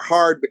are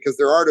hard because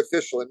they're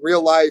artificial. In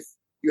real life,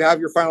 you have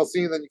your final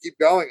scene, then you keep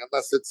going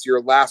unless it's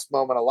your last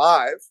moment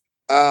alive.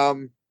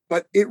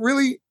 But it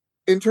really,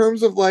 in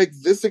terms of like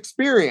this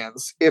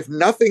experience, if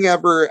nothing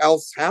ever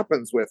else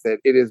happens with it,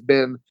 it has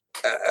been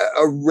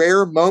a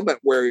rare moment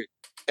where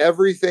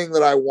everything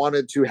that I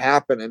wanted to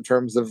happen in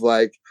terms of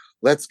like,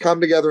 let's come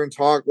together and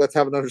talk, let's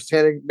have an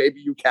understanding, maybe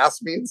you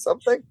cast me in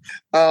something,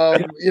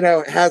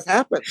 has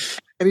happened.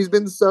 And he's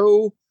been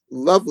so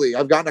lovely.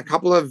 I've gotten a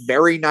couple of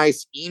very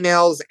nice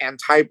emails and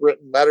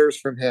typewritten letters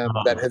from him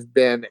that have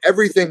been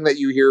everything that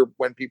you hear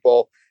when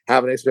people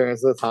have an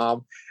experience with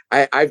Tom.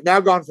 I've now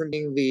gone from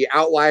being the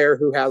outlier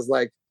who has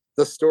like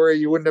the story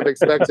you wouldn't have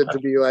expected to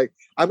be like,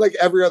 I'm like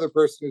every other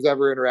person who's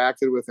ever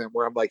interacted with him,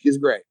 where I'm like, he's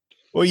great.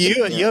 Well,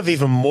 you have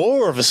even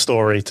more of a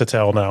story to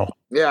tell now.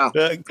 Yeah.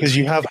 Because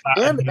you have...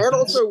 And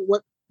also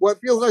what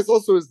feels nice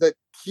also is that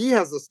he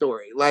has a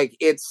story. Like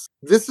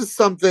this is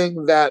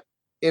something that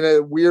in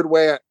a weird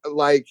way,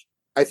 like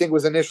I think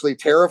was initially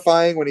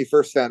terrifying when he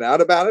first found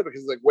out about it,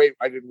 because like, wait,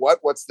 I did what?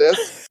 What's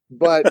this?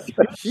 But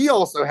he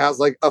also has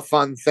like a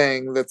fun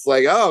thing that's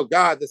like, oh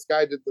God, this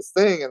guy did this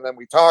thing. And then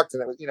we talked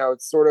and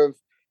it's sort of,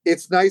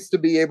 it's nice to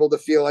be able to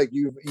feel like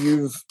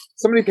you've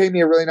somebody paid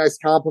me a really nice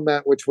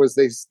compliment, which was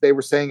they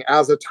were saying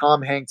as a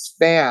Tom Hanks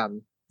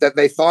fan that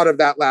they thought of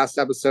that last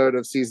episode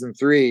of season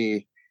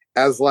 3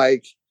 as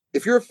like,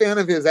 if you're a fan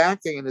of his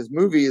acting and his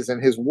movies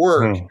and his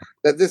work,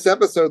 that this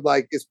episode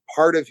like is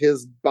part of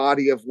his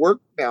body of work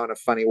now in a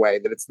funny way,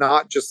 that it's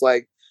not just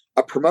like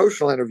a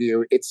promotional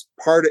interview. It's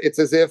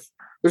as if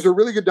there's a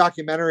really good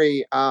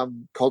documentary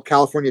called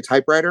California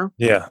Typewriter.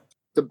 Yeah.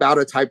 It's about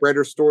a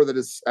typewriter store that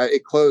is,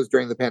 it closed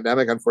during the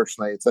pandemic.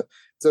 Unfortunately, it's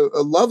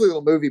a lovely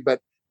little movie,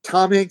 but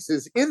Tom Hanks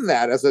is in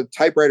that as a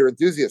typewriter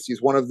enthusiast.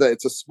 He's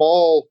it's a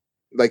small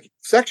like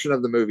section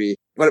of the movie.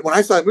 But when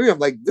I saw that movie, I'm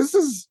like, this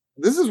is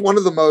one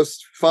of the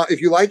most fun. If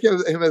you like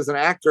him as an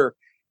actor,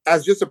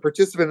 as just a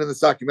participant in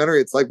this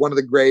documentary, it's like one of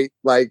the great,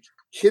 like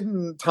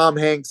hidden Tom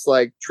Hanks,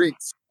 like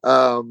treats,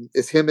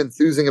 is him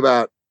enthusing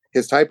about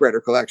his typewriter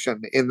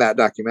collection in that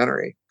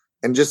documentary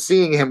and just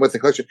seeing him with the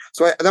collection.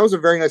 So that was a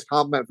very nice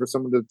compliment for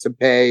someone to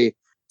pay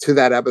to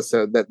that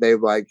episode, that they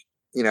like,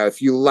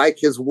 if you like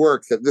his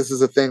work, that this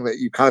is a thing that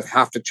you kind of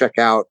have to check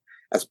out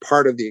as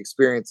part of the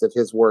experience of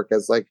his work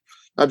as like,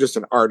 not just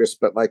an artist,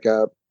 but like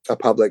a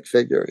public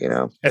figure,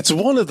 It's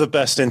one of the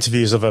best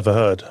interviews I've ever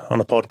heard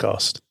on a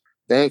podcast.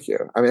 Thank you.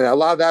 I mean, a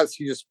lot of that's,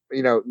 he just,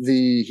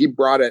 he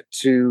brought it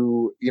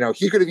to,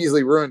 he could have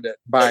easily ruined it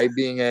by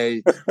being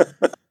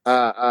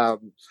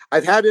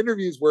I've had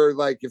interviews where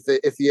like,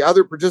 if the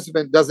other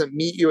participant doesn't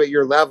meet you at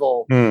your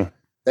level, then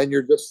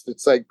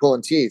it's like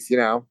pulling teeth,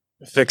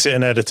 Fix it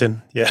in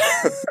editing. Yeah.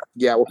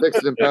 Yeah. We'll fix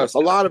it in post. A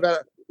lot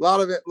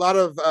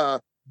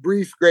of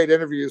brief, great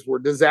interviews were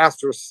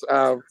disastrous,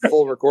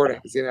 full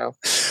recordings,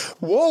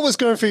 What was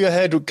going through your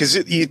head? Because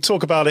you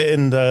talk about it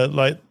in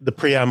the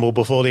preamble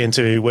before the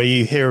interview, where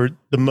you hear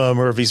the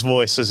murmur of his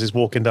voice as he's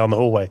walking down the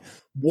hallway.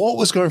 What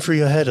was going through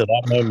your head at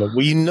that moment?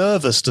 Were you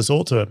nervous to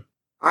talk to him?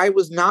 I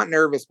was not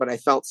nervous, but I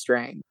felt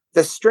strange.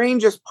 The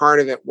strangest part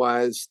of it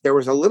was there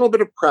was a little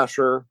bit of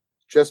pressure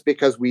just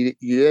because you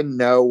didn't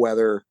know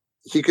whether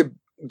he could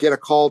get a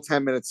call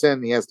 10 minutes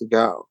in, he has to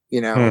go,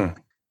 and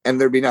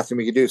there'd be nothing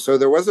we could do. So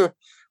there was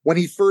when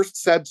he first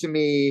said to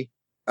me,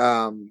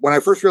 when I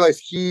first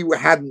realized he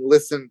hadn't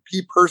listened,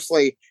 he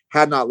personally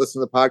had not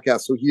listened to the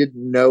podcast, so he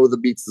didn't know the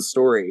beats of the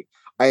story.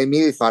 I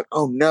immediately thought,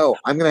 oh no,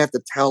 I'm going to have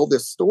to tell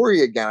this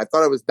story again. I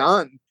thought I was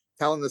done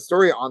telling the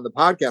story on the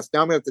podcast.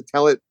 Now I'm going to have to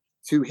tell it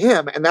to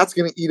him, and that's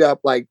going to eat up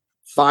like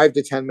 5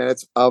 to 10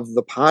 minutes of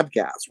the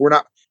podcast. We're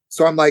not.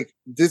 So I'm like,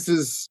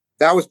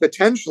 that was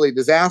potentially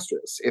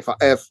disastrous.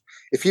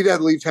 If he'd had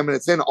to leave 10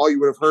 minutes in, all you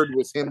would have heard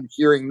was him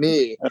hearing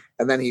me,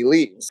 and then he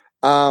leaves.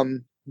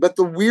 But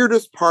the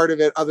weirdest part of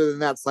it, other than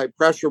that slight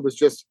pressure, was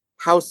just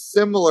how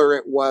similar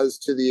it was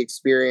to the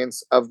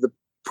experience of the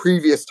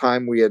previous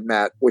time we had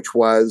met, which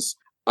was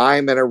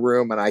I'm in a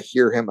room and I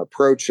hear him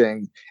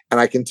approaching, and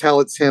I can tell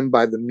it's him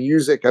by the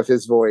music of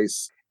his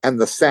voice and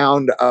the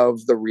sound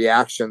of the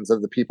reactions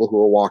of the people who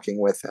are walking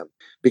with him.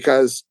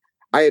 Because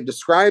I had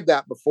described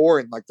that before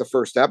in like the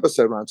first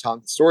episode when I'm telling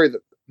the story,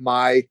 that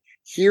my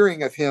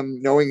hearing of him,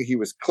 knowing that he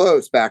was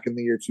close back in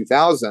the year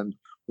 2000,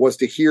 was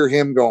to hear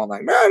him going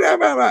like, bah, bah,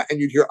 bah, bah, and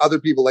you'd hear other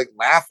people like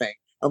laughing.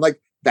 I'm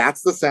like,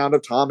 that's the sound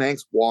of Tom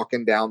Hanks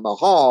walking down the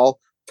hall,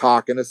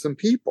 talking to some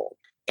people.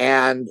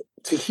 And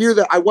to hear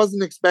that, I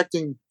wasn't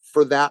expecting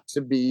for that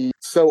to be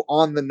so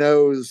on the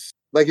nose.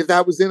 Like if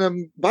that was in a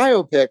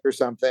biopic or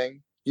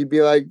something, you'd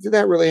be like, did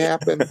that really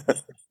happen?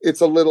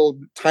 It's a little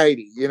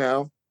tidy,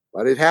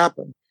 but it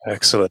happened.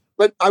 Excellent.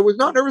 But I was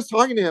not nervous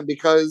talking to him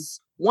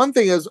because one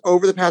thing is,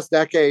 over the past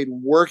decade,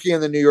 working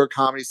in the New York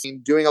comedy scene,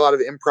 doing a lot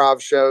of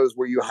improv shows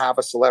where you have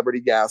a celebrity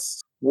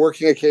guest,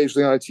 working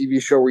occasionally on a TV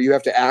show where you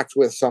have to act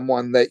with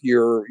someone that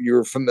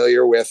you're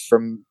familiar with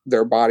from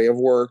their body of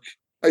work.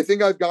 I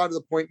think I've gotten to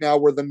the point now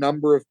where the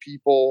number of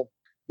people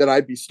that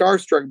I'd be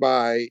starstruck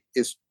by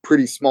is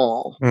pretty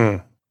small.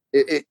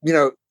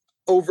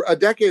 Over a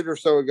decade or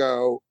so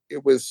ago,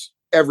 it was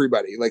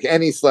everybody, like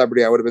any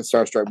celebrity I would have been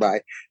starstruck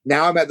by.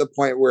 Now I'm at the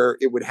point where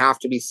it would have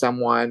to be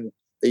someone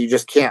that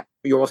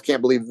you almost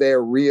can't believe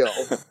they're real,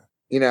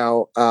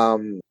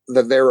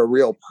 that they're a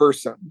real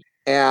person.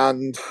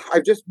 And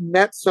I've just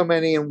met so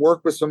many and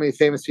worked with so many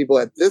famous people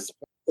at this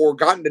point, or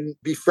gotten to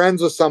be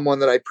friends with someone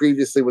that I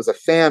previously was a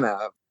fan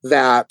of,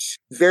 that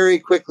very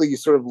quickly you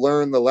sort of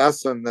learn the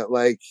lesson that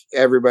like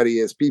everybody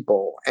is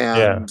people.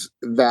 And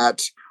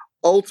that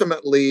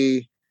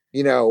ultimately,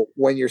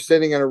 when you're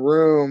sitting in a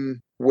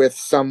room with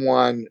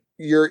someone,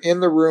 you're in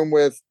the room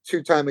with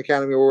 2-time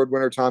Academy Award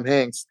winner Tom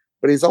Hanks,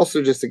 but he's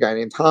also just a guy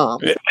named Tom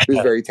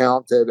who's very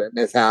talented and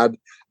has had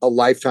a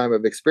lifetime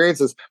of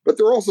experiences. But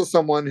they're also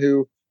someone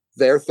who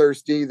they're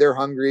thirsty, they're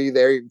hungry,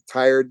 they're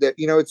tired, that,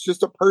 it's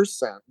just a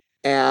person.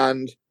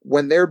 And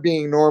when they're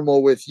being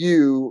normal with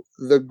you,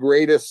 the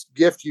greatest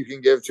gift you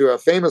can give to a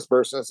famous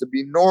person is to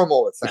be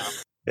normal with them.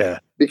 Yeah.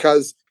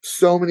 Because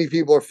so many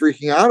people are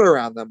freaking out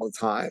around them all the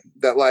time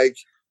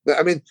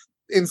that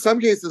in some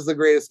cases, the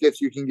greatest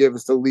gift you can give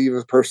is to leave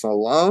a person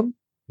alone.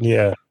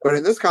 Yeah. But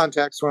in this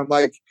context, where I'm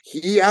like,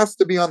 he asked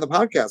to be on the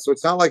podcast. So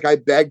it's not like I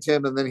begged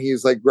him and then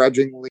he's like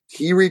grudgingly,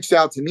 he reached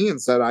out to me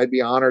and said, I'd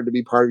be honored to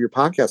be part of your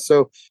podcast.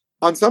 So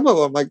on some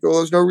level, I'm like, well,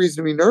 there's no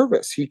reason to be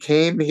nervous. He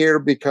came here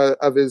because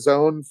of his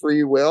own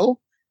free will,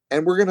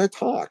 and we're going to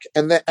talk.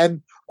 And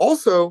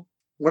also,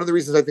 one of the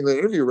reasons I think the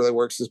interview really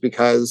works is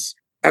because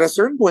at a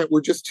certain point,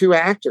 we're just two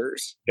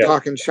actors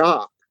talking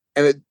shop.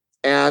 And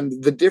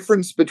the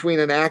difference between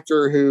an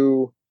actor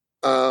who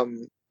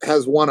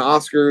has won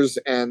Oscars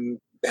and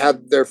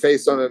had their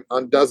face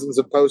on dozens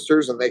of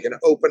posters, and they can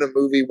open a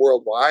movie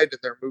worldwide and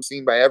their movie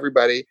seen by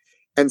everybody,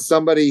 and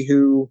somebody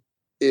who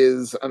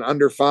is an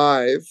under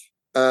 5,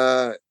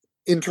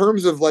 in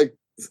terms of like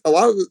a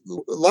lot of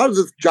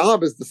the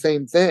job is the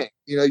same thing.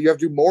 You have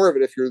to do more of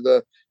it if you're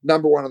the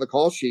number one on the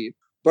call sheet,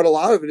 but a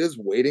lot of it is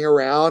waiting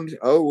around.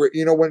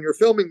 When you're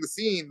filming the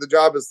scene, the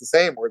job is the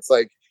same, where it's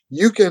like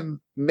you can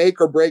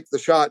make or break the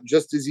shot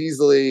just as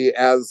easily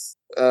as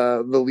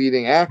the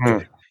leading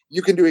actor.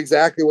 You can do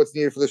exactly what's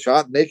needed for the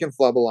shot, and they can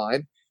flub a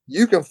line.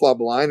 You can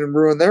flub a line and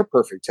ruin their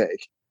perfect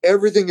take.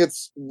 Everything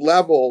gets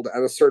leveled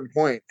at a certain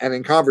point. And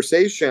in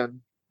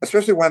conversation,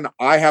 especially when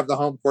I have the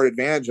home court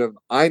advantage of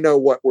I know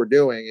what we're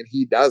doing and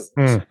he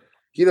doesn't.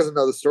 He doesn't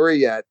know the story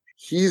yet.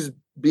 He's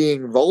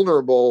being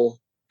vulnerable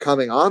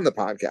coming on the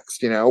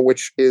podcast,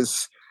 which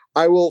is,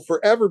 I will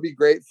forever be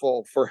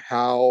grateful for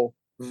how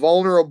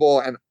vulnerable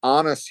and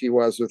honest he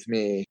was with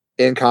me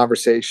in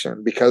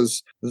conversation,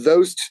 because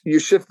you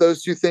shift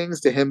those two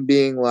things to him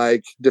being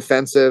like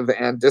defensive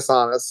and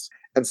dishonest,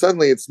 and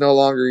suddenly it's no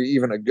longer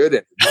even a good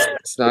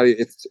interview.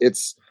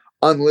 It's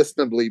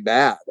unlistenably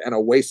bad and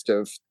a waste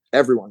of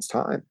everyone's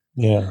time.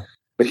 Yeah.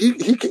 But he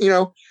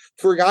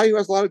for a guy who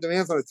has a lot of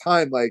demands on his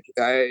time, like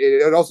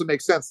it also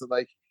makes sense that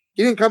like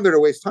he didn't come there to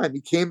waste time.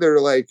 He came there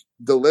to like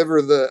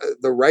deliver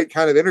the right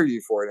kind of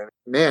interview for it. And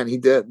man, he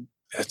did.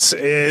 It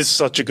is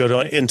such a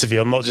good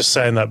interview. I'm not just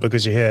saying that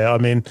because you're here. I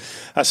mean,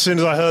 as soon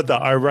as I heard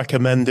that, I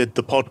recommended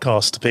the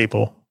podcast to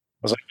people.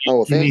 I was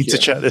like, you need to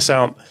check this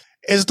out.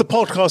 Is the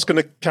podcast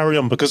going to carry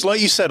on? Because like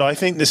you said, I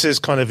think this is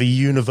kind of a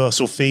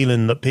universal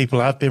feeling that people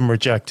have been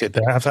rejected.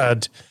 They have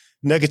had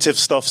negative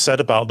stuff said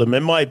about them.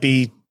 It might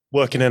be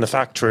working in a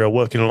factory or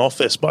working in an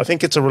office, but I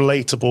think it's a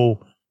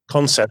relatable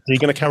concept. Are you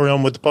going to carry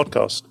on with the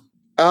podcast?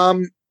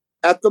 Um,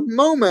 at the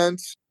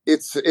moment,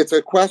 it's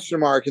a question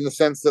mark in the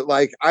sense that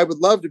like I would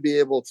love to be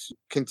able to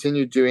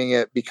continue doing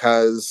it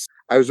because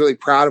I was really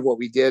proud of what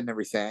we did and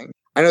everything.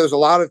 I know there's a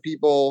lot of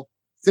people.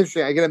 It's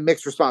interesting. I get a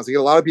mixed response. I get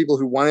a lot of people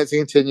who want it to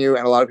continue,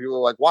 and a lot of people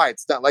are like, "Why?"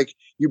 It's not like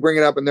you bring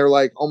it up, and they're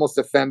like almost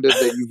offended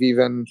that you've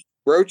even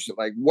broached it.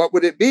 Like, what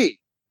would it be?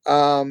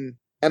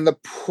 And the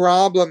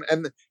problem,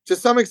 and to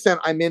some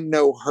extent, I'm in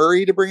no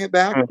hurry to bring it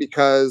back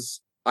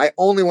because I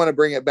only want to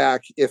bring it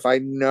back if I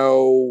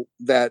know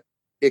that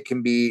it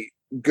can be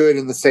good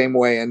in the same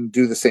way and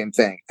do the same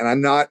thing. And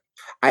I'm not,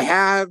 I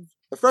have,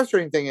 the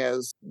frustrating thing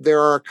is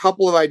there are a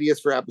couple of ideas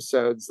for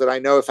episodes that I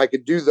know if I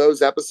could do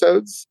those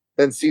episodes,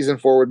 then season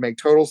 4 would make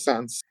total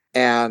sense.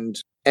 And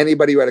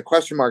anybody who had a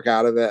question mark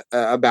out of it,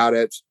 about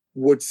it,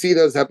 would see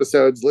those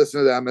episodes, listen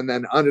to them, and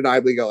then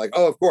undeniably go like,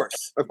 oh, of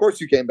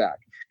course you came back.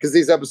 Because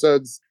these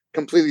episodes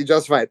completely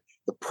justified.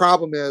 The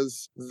problem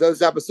is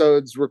those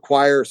episodes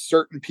require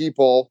certain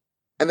people,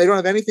 and they don't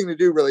have anything to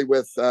do really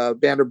with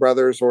Band of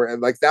Brothers or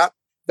and like that.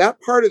 That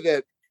part of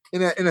it,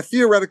 in a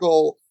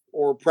theoretical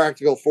or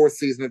practical 4th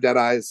season of Dead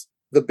Eyes,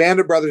 the Band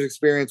of Brothers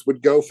experience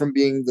would go from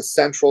being the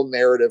central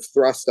narrative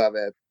thrust of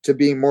it to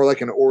being more like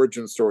an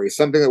origin story,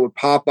 something that would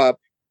pop up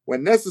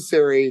when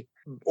necessary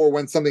or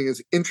when something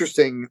is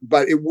interesting,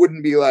 but it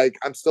wouldn't be like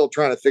I'm still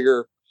trying to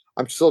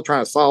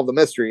solve the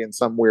mystery in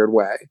some weird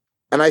way.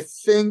 And I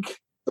think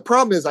the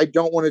problem is I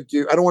don't want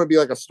to be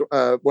like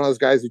one of those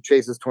guys who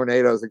chases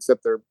tornadoes,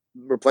 except they're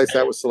replace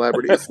that with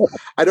celebrities.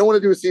 I don't want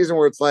to do a season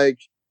where it's like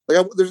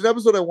there's an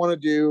episode I want to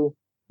do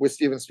with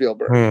Steven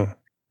Spielberg,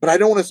 but I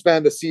don't want to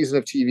spend a season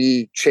of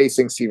TV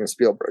chasing Steven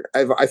Spielberg.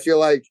 I feel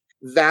like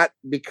that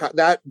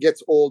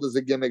gets old as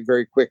a gimmick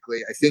very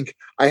quickly. I think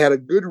I had a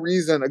good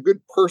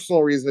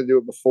personal reason to do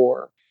it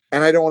before.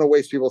 And I don't want to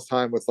waste people's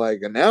time with like,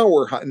 and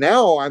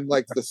now I'm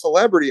like the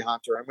celebrity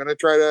hunter. I'm going to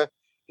try to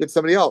get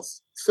somebody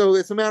else. So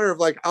it's a matter of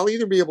like, I'll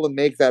either be able to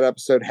make that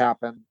episode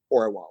happen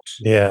or I won't.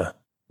 Yeah.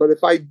 But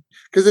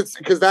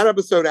because that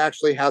episode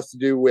actually has to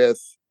do with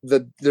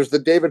there's the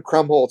David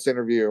Krumholtz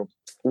interview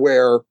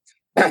where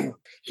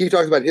he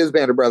talks about his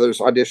Band of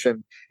Brothers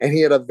audition, and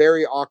he had a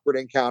very awkward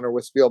encounter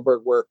with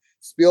Spielberg where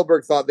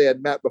Spielberg thought they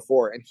had met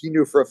before, and he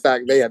knew for a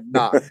fact they had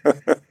not.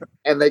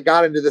 And they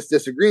got into this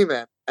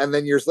disagreement. And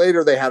then years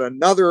later, they had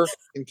another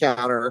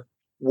encounter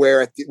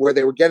where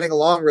they were getting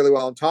along really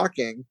well and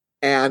talking.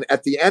 And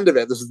at the end of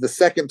it, this is the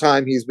second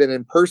time he's been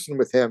in person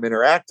with him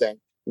interacting.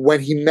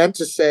 When he meant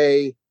to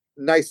say,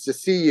 "Nice to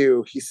see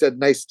you," he said,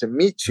 "Nice to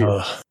meet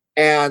you."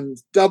 And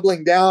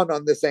doubling down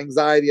on this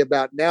anxiety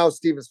about now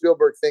Steven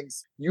Spielberg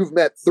thinks you've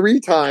met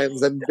 3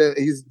 times and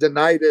he's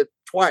denied it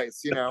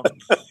twice,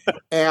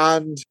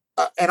 and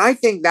I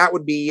think that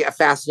would be a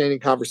fascinating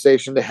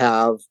conversation to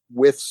have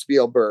with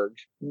Spielberg,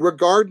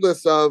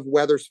 regardless of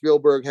whether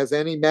Spielberg has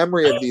any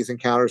memory of these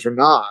encounters or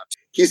not.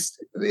 He's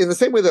in the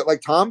same way that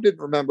like Tom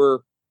didn't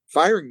remember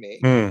firing me,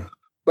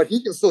 but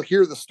he can still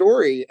hear the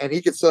story and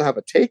he can still have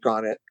a take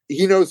on it.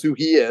 He knows who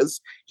he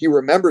is. He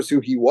remembers who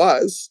he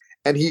was.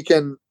 And he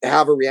can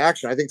have a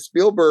reaction. I think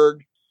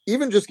Spielberg,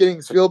 even just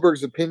getting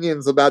Spielberg's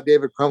opinions about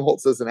David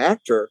Krumholtz as an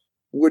actor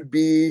would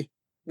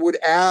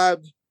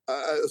add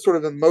sort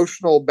of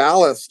emotional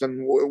ballast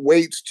and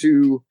weight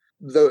to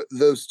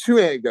those 2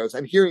 anecdotes.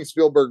 And hearing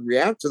Spielberg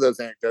react to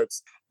those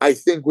anecdotes, I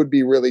think would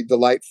be really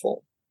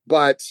delightful.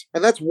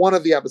 And that's one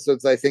of the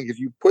episodes I think if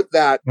you put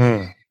that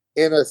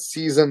in a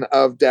season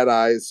of Dead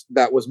Eyes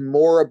that was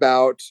more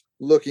about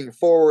looking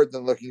forward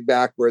than looking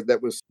backward,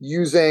 that was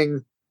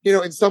using,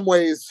 in some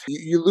ways,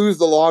 you lose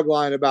the log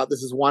line about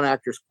this is one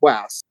actor's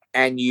quest,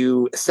 and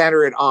you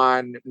center it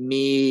on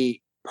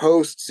me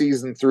post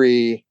season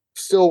 3,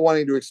 still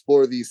wanting to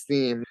explore these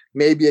themes,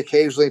 maybe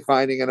occasionally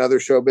finding another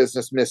show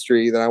business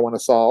mystery that I want to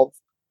solve.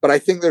 But I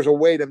think there's a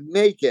way to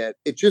make it.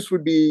 It just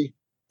would be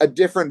a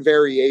different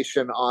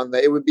variation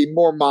it would be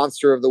more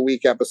Monster of the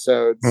Week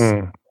episodes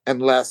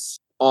and less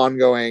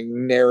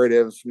ongoing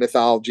narrative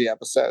mythology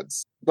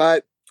episodes.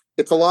 But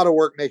it's a lot of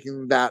work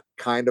making that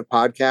kind of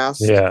podcast.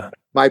 Yeah.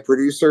 My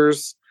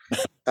producers,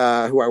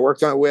 who I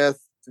worked on it with,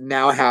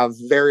 now have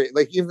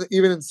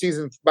even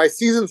in by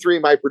season 3,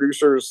 my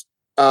producers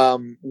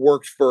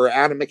worked for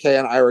Adam McKay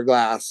and Ira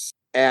Glass,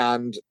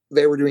 and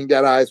they were doing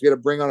Dead Eyes. We had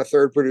to bring on a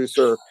third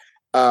producer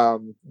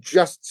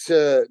just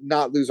to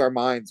not lose our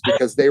minds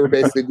because they were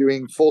basically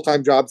doing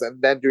full-time jobs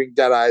and then doing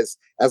Dead Eyes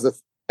as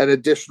an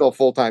additional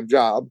full-time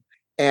job.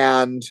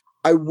 And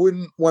I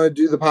wouldn't want to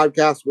do the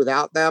podcast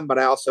without them, but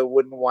I also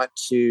wouldn't want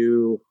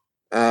to.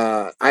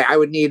 I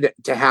would need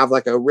to have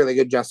like a really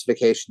good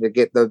justification to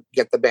get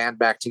the band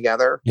back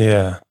together.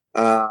 Yeah,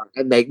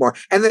 and make more.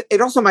 And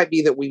it also might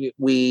be that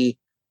we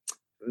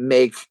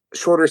make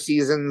shorter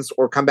seasons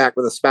or come back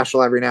with a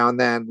special every now and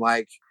then.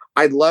 Like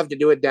I'd love to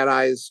do a Dead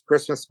Eyes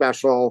Christmas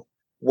special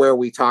where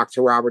we talk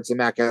to Robert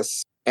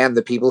Zemeckis and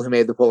the people who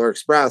made the Polar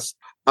Express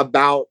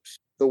about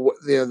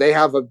they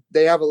have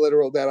a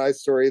literal Dead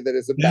Eyes story that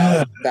is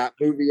about that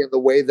movie and the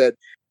way that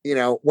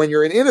when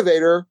you're an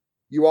innovator,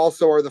 you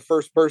also are the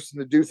first person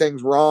to do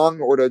things wrong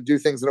or to do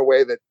things in a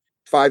way that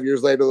 5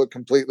 years later look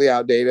completely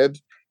outdated.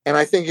 And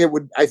I think it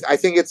would. I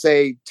think it's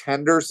a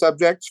tender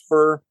subject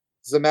for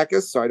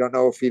Zemeckis, so I don't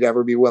know if he'd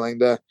ever be willing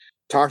to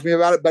talk to me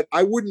about it. But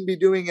I wouldn't be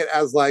doing it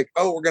as like,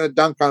 oh, we're going to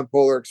dunk on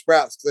Polar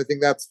Express, because I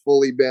think that's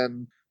fully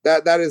been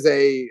that is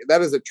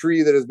a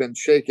tree that has been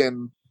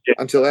shaken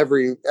until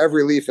every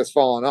leaf has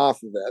fallen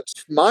off of it.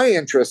 My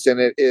interest in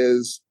it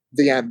is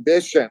the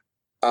ambition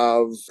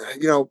of,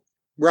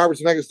 Robert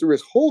Zemeckis through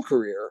his whole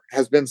career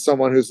has been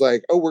someone who's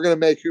like, oh, we're going to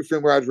make Who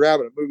Framed Roger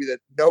Rabbit, a movie that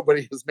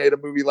nobody has made a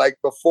movie like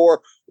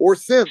before or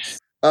since.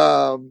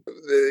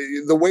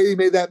 The way he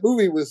made that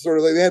movie was sort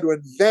of like they had to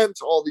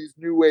invent all these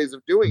new ways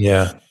of doing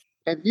it.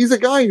 And he's a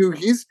guy who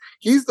he's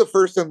the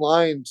first in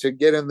line to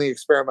get in the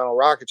experimental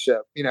rocket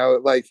ship.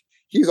 Like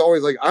he's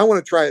always like, I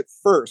want to try it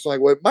first. I'm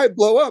like, well, it might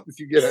blow up if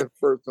you get it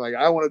first. I'm like,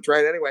 I want to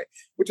try it anyway.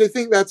 Which I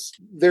think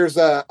there's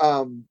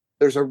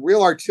a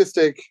real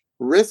artistic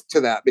risk to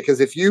that, because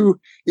if you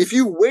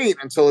wait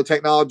until the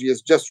technology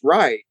is just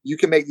right, you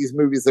can make these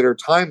movies that are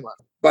timeless.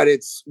 But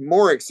it's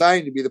more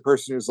exciting to be the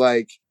person who's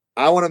like,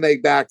 I want to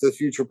make Back to the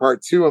Future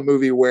Part 2 a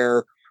movie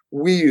where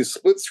we use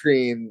split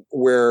screen,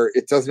 where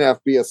it doesn't have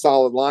to be a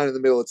solid line in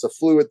the middle. It's a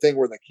fluid thing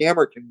where the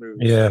camera can move.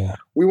 Yeah.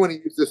 We want to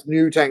use this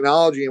new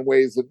technology in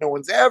ways that no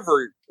one's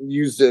ever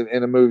used it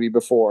in a movie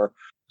before.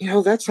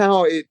 That's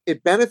how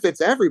it benefits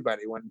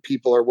everybody when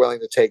people are willing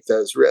to take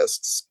those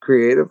risks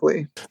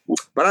creatively.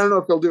 But I don't know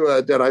if they'll do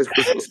a Dead Eyes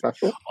Christmas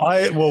special.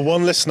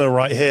 One listener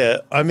right here,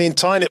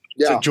 tying it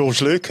to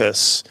George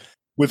Lucas,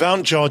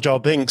 without Jar Jar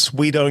Binks,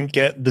 we don't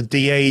get the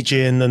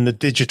de-aging and the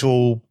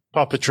digital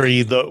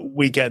puppetry that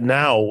we get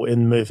now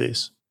in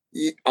movies.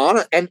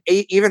 And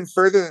even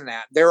further than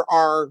that,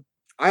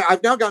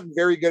 I've now gotten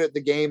very good at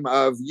the game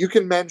of, you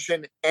can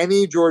mention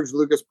any George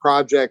Lucas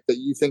project that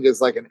you think is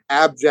like an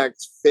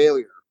abject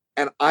failure,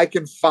 and I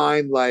can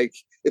find, like,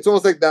 it's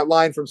almost like that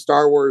line from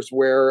Star Wars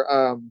where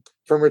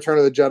from Return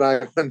of the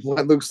Jedi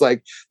when Luke's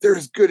like,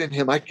 there's good in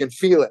him, I can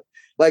feel it.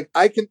 Like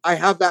I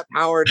have that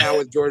power now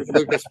with George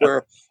Lucas,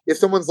 where if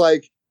someone's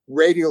like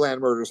Radioland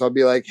Murders, I'll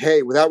be like,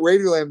 hey, without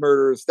Radioland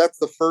Murders, that's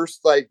the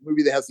first like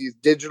movie that has these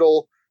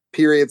digital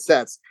period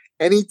sets.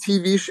 Any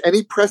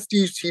any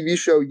prestige TV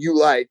show you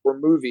like or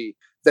movie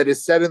that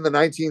is set in the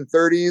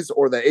 1930s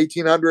or the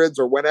 1800s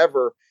or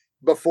whenever,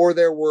 before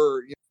there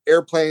were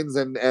airplanes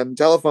and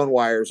telephone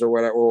wires or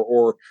whatever,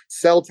 or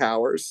cell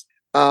towers,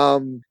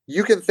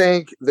 you can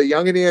thank the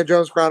Young Indiana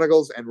Jones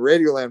Chronicles and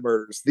Radioland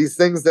Murders. These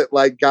things that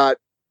like got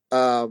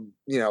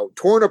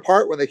torn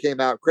apart when they came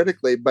out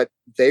critically, but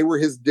they were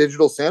his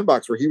digital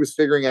sandbox where he was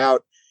figuring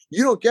out,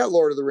 you don't get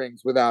Lord of the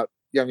Rings without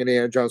Young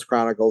Indiana Jones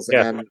Chronicles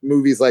and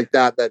movies like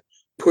that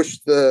push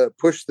the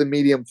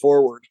medium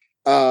forward.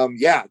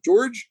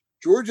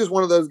 George is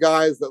one of those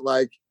guys that,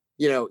 like,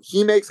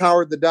 he makes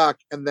Howard the Duck,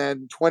 and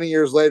then 20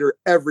 years later,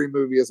 every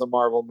movie is a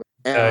Marvel movie.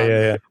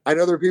 And I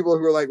know there are people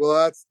who are like, well,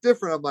 that's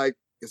different. I'm like,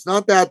 it's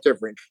not that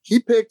different. He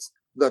picked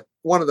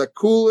one of the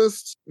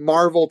coolest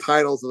Marvel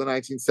titles of the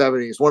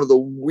 1970s, one of the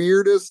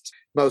weirdest,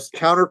 most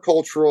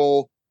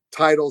countercultural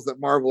titles that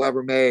Marvel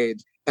ever made.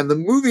 And the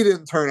movie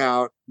didn't turn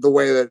out the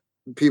way that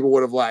people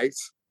would have liked,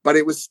 but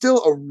it was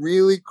still a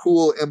really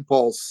cool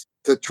impulse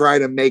to try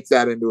to make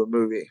that into a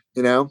movie,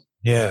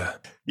 Yeah.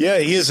 Yeah,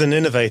 he is an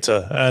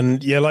innovator.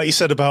 And yeah, like you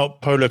said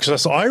about Polar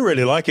Express, I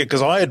really like it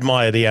because I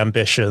admire the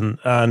ambition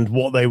and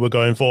what they were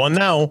going for. And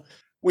now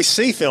we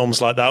see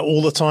films like that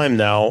all the time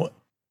now.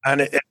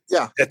 And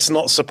it's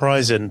not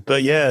surprising.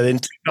 But yeah, in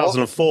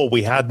 2004,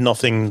 we had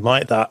nothing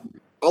like that.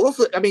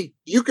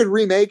 You could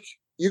remake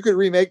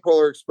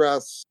Polar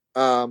Express.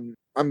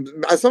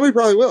 Somebody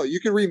probably will. You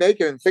can remake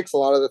it and fix a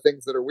lot of the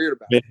things that are weird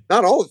about it.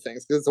 Not all the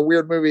things, because it's a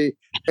weird movie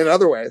in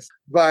other ways.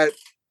 But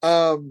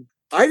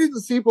I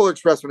didn't see Polar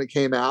Express when it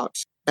came out.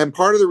 And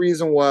part of the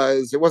reason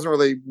was I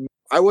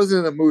wasn't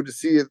in the mood to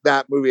see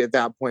that movie at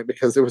that point,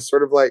 because it was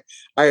sort of like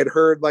I had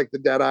heard like the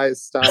Dead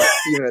Eyes stuff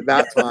even at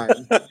that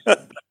time.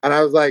 And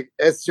I was like,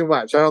 it's too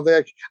much. I don't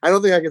think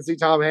I can see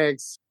Tom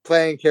Hanks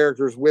playing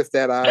characters with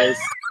Dead Eyes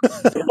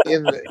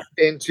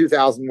in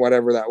 2000,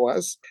 whatever that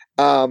was.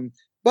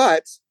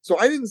 But so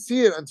I didn't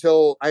see it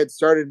until I had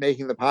started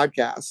making the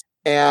podcast,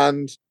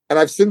 and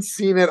I've since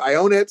seen it. I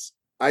own it.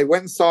 I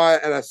went and saw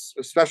it at a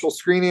special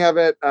screening of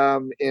it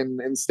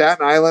in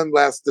Staten Island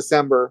last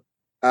December,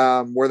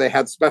 where they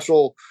had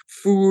special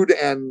food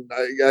and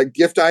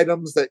gift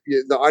items that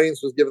the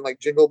audience was given, like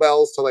jingle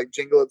bells to like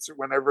jingle it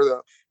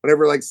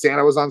whenever like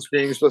Santa was on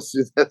screen. You're supposed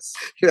to do this,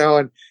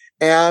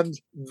 and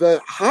the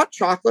hot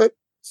chocolate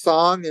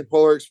song in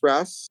Polar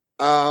Express.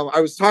 I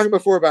was talking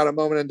before about a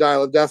moment in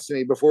Dial of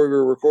Destiny before we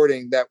were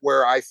recording, that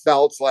where I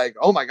felt like,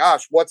 oh my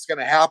gosh, what's going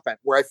to happen?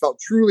 Where I felt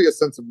truly a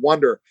sense of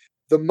wonder.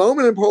 The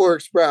moment in Polar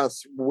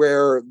Express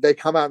where they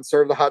come out and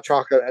serve the hot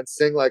chocolate and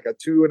sing like a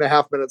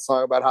 2.5-minute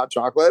song about hot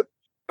chocolate,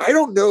 I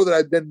don't know that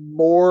I've been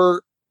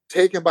more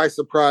taken by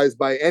surprise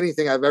by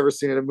anything I've ever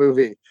seen in a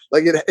movie.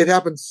 Like it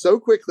happens so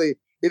quickly.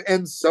 It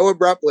ends so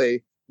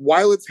abruptly.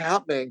 While it's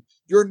happening,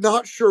 you're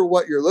not sure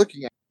what you're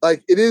looking at.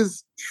 Like, it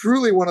is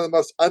truly one of the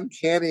most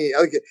uncanny.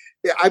 Like,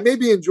 I may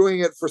be enjoying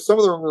it for some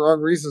of the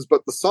wrong reasons,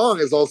 but the song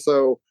is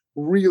also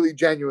really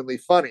genuinely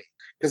funny.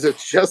 because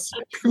it's just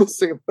people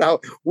singing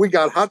about we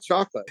got hot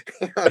chocolate,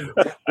 and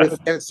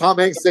it's Tom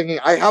Hanks singing.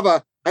 I have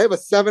a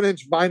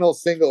 7-inch vinyl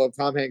single of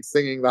Tom Hanks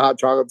singing the hot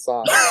chocolate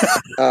song.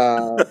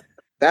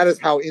 That is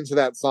how into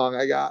that song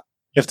I got.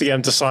 You have to get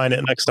him to sign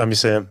it next time you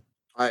see him.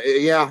 I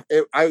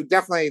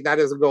definitely, that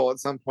is a goal at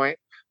some point.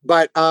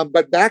 But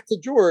back to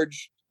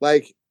George,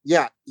 like,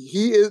 yeah,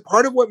 he is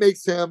part of what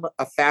makes him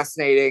a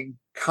fascinating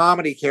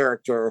comedy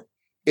character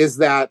is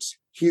that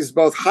he's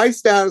both high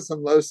status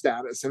and low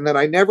status, and that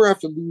I never have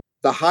to lose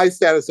the high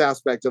status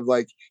aspect of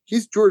like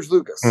he's George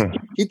Lucas.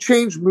 He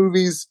changed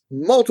movies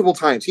multiple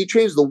times. He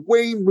changed the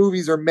way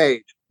movies are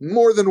made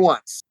more than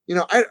once. You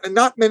know,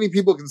 not many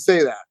people can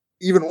say that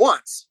even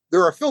once.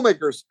 There are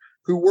filmmakers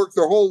who work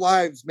their whole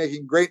lives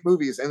making great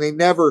movies and they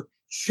never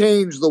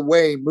change the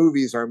way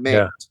movies are made.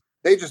 Yeah.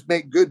 They just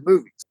make good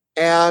movies.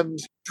 And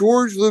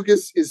George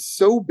Lucas is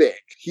so big.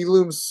 He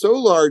looms so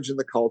large in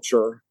the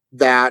culture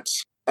that,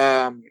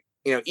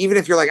 you know, even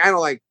if you're like, I don't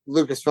like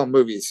Lucasfilm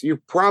movies, you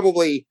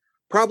probably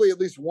at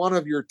least one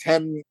of your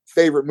 10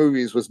 favorite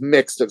movies was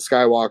mixed at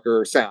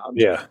Skywalker Sound.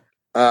 Yeah.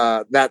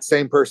 That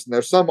same person.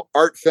 There's some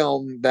art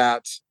film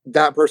that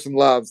person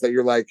loves that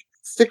you're like,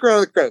 stick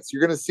around the credits.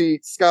 You're going to see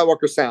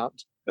Skywalker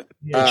Sound.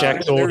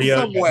 Jack's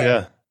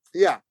audio.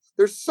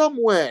 There's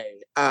some way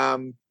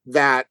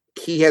that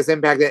he has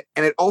impacted.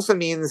 And it also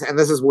means, and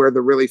this is where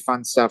the really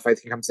fun stuff I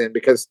think comes in,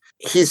 because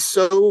he's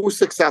so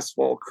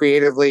successful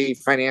creatively,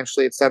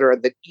 financially, etc.,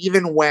 that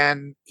even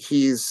when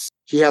he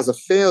has a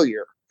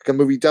failure, like a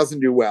movie doesn't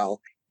do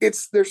well,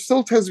 there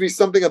still tends to be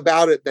something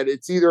about it that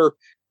it's either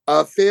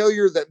a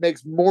failure that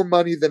makes more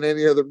money than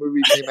any other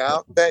movie came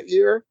out that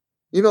year.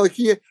 You know, like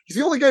he's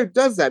the only guy who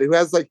does that, who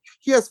has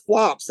he has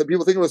flops that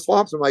people think of as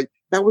flops. I'm like,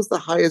 that was the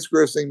highest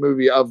grossing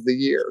movie of the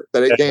year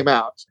that it came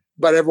out.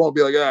 But everyone will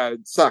be like,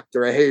 it sucked,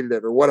 or I hated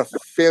it, or what a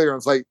failure. And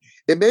it's like,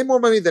 it made more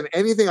money than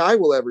anything I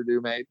will ever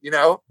do, mate. You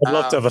know? I'd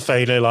love to have a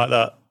failure like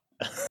that.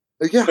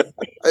 Yeah.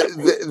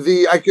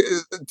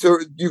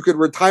 You could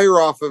retire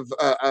off of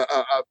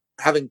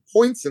having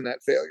points in that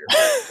failure.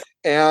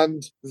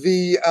 And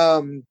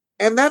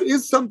and that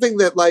is something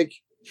that like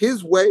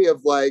his way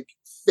of like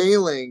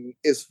failing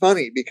is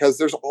funny, because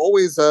there's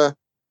always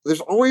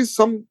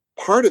some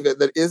part of it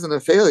that isn't a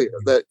failure,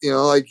 that, you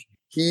know, like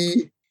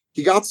he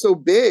got so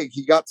big,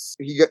 he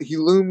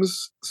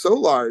looms so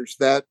large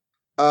that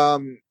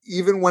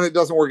even when it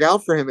doesn't work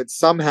out for him, it's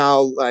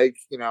somehow like,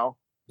 you know,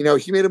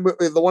 he made one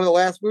of the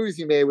last movies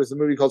he made was a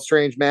movie called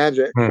Strange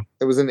Magic.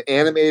 It was an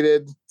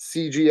animated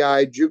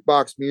CGI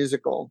jukebox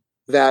musical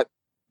that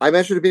I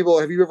mentioned to people.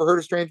 Have you ever heard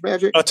of Strange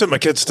Magic? I took my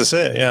kids to see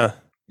it. Yeah.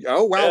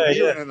 Oh wow,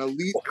 you and I are in an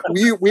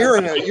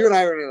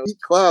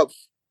elite club.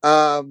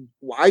 I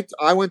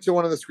went to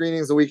one of the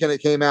screenings the weekend it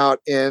came out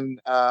in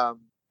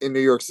New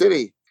York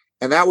City,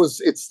 and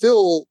it's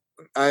still.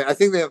 I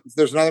think that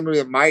there's another movie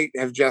that might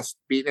have just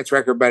beaten its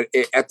record, but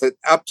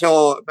up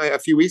till a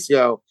few weeks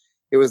ago,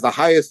 it was the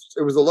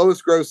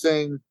lowest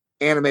grossing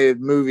animated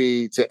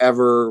movie to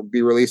ever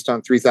be released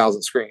on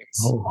 3,000 screens.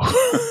 Oh.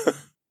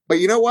 But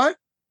you know what?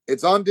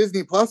 It's on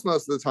Disney Plus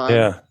most of the time.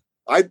 Yeah.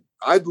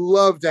 I'd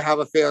love to have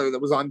a failure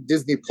that was on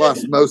Disney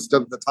Plus most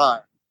of the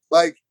time.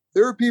 Like,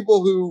 there are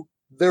people who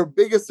their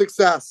biggest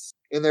success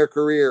in their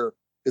career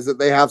is that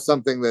they have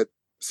something that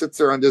sits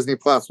there on Disney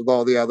Plus with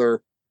all the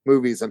other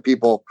movies, and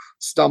people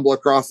stumble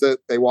across it.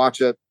 They watch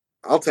it.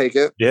 I'll take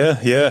it.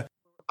 Yeah.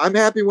 I'm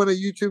happy when a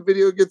YouTube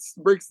video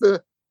breaks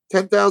the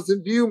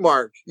 10,000 view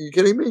mark. Are you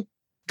kidding me?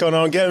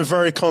 I'm getting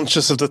very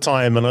conscious of the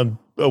time, and I'm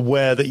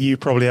aware that you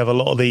probably have a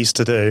lot of these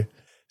to do.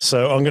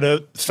 So I'm going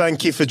to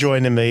thank you for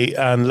joining me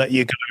and let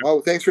you go.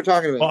 Oh, thanks for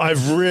talking to me.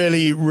 I've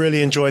really,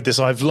 really enjoyed this.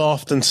 I've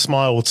laughed and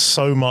smiled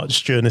so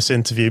much during this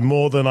interview,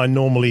 more than I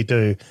normally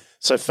do.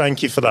 So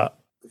thank you for that.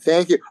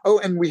 Thank you. Oh,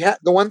 and we have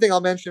the one thing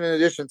I'll mention in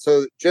addition.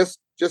 So just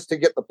to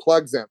get the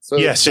plugs in. So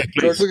yes,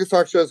 George Lucas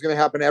Talk Show is going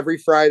to happen every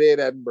Friday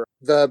at Edinburgh.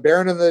 The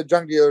Baron and the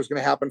Junk Dealer is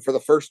going to happen for the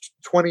first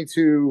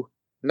 22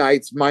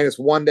 nights minus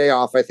one day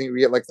off. I think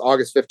we get like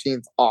August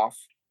 15th off.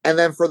 And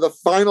then for the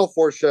final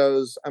 4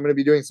 shows, I'm going to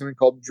be doing something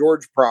called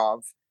George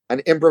Prov,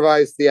 an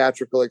improvised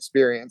theatrical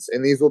experience.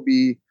 And these will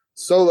be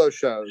solo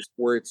shows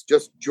where it's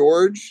just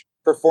George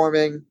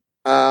performing.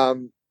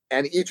 And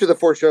each of the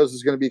 4 shows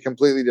is going to be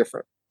completely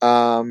different.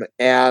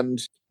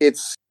 And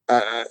it's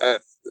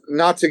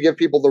not to give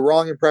people the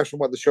wrong impression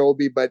of what the show will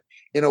be, but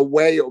in a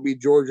way it will be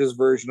George's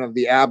version of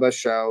the ABBA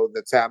show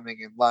that's happening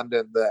in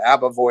London, the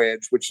ABBA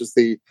Voyage, which is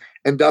the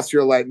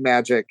Industrial Light and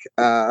Magic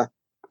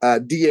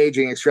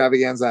de-aging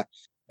extravaganza.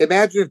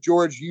 Imagine if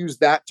George used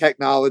that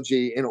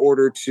technology in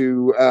order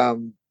to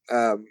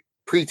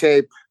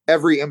pre-tape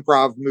every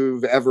improv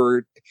move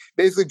ever.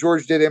 Basically,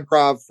 George did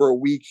improv for a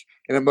week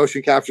in a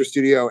motion capture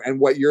studio, and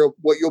what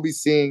you'll be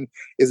seeing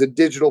is a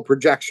digital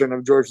projection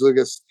of George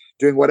Lucas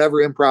doing whatever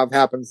improv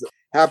happens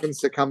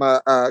to come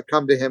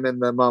to him in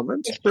the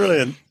moment.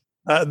 Brilliant.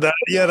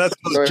 That's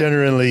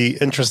genuinely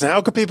interesting.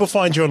 How can people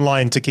find you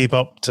online to keep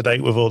up to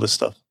date with all this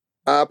stuff?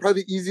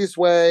 Probably the easiest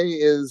way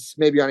is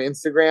maybe on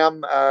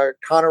Instagram,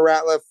 Connor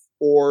Ratliff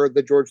or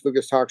the George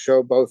Lucas Talk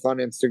Show, both on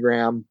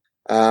Instagram.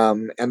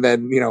 And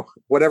then,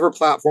 whatever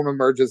platform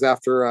emerges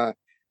after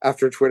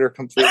Twitter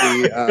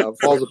completely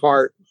falls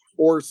apart,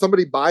 or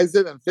somebody buys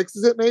it and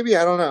fixes it, maybe,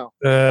 I don't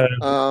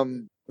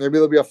know. Maybe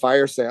there'll be a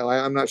fire sale.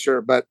 I'm not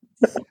sure, but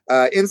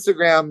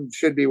Instagram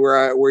should be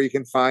where you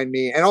can find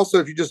me. And also,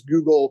 if you just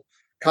Google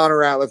Connor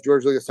Ratliff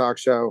George Lucas Talk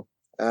Show,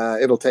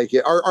 it'll take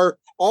you.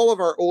 All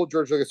of our old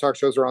George Lucas Talk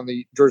shows are on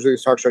the George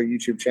Lucas Talk Show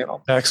YouTube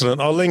channel. Excellent.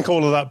 I'll link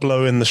all of that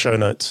below in the show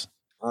notes.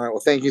 All right.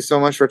 Well, thank you so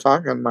much for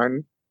talking,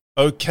 Martin.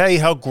 Okay,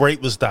 how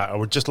great was that? I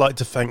would just like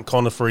to thank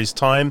Connor for his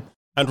time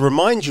and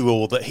remind you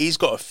all that he's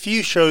got a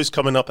few shows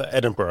coming up at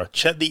Edinburgh.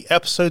 Check the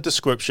episode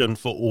description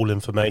for all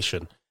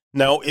information.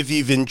 Now, if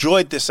you've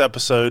enjoyed this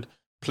episode,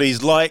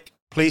 please like,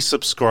 please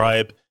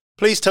subscribe,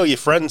 please tell your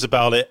friends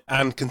about it,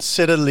 and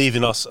consider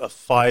leaving us a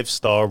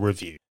 5-star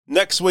review.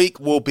 Next week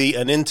will be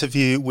an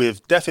interview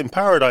with Death in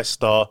Paradise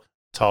star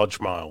Taj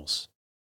Miles.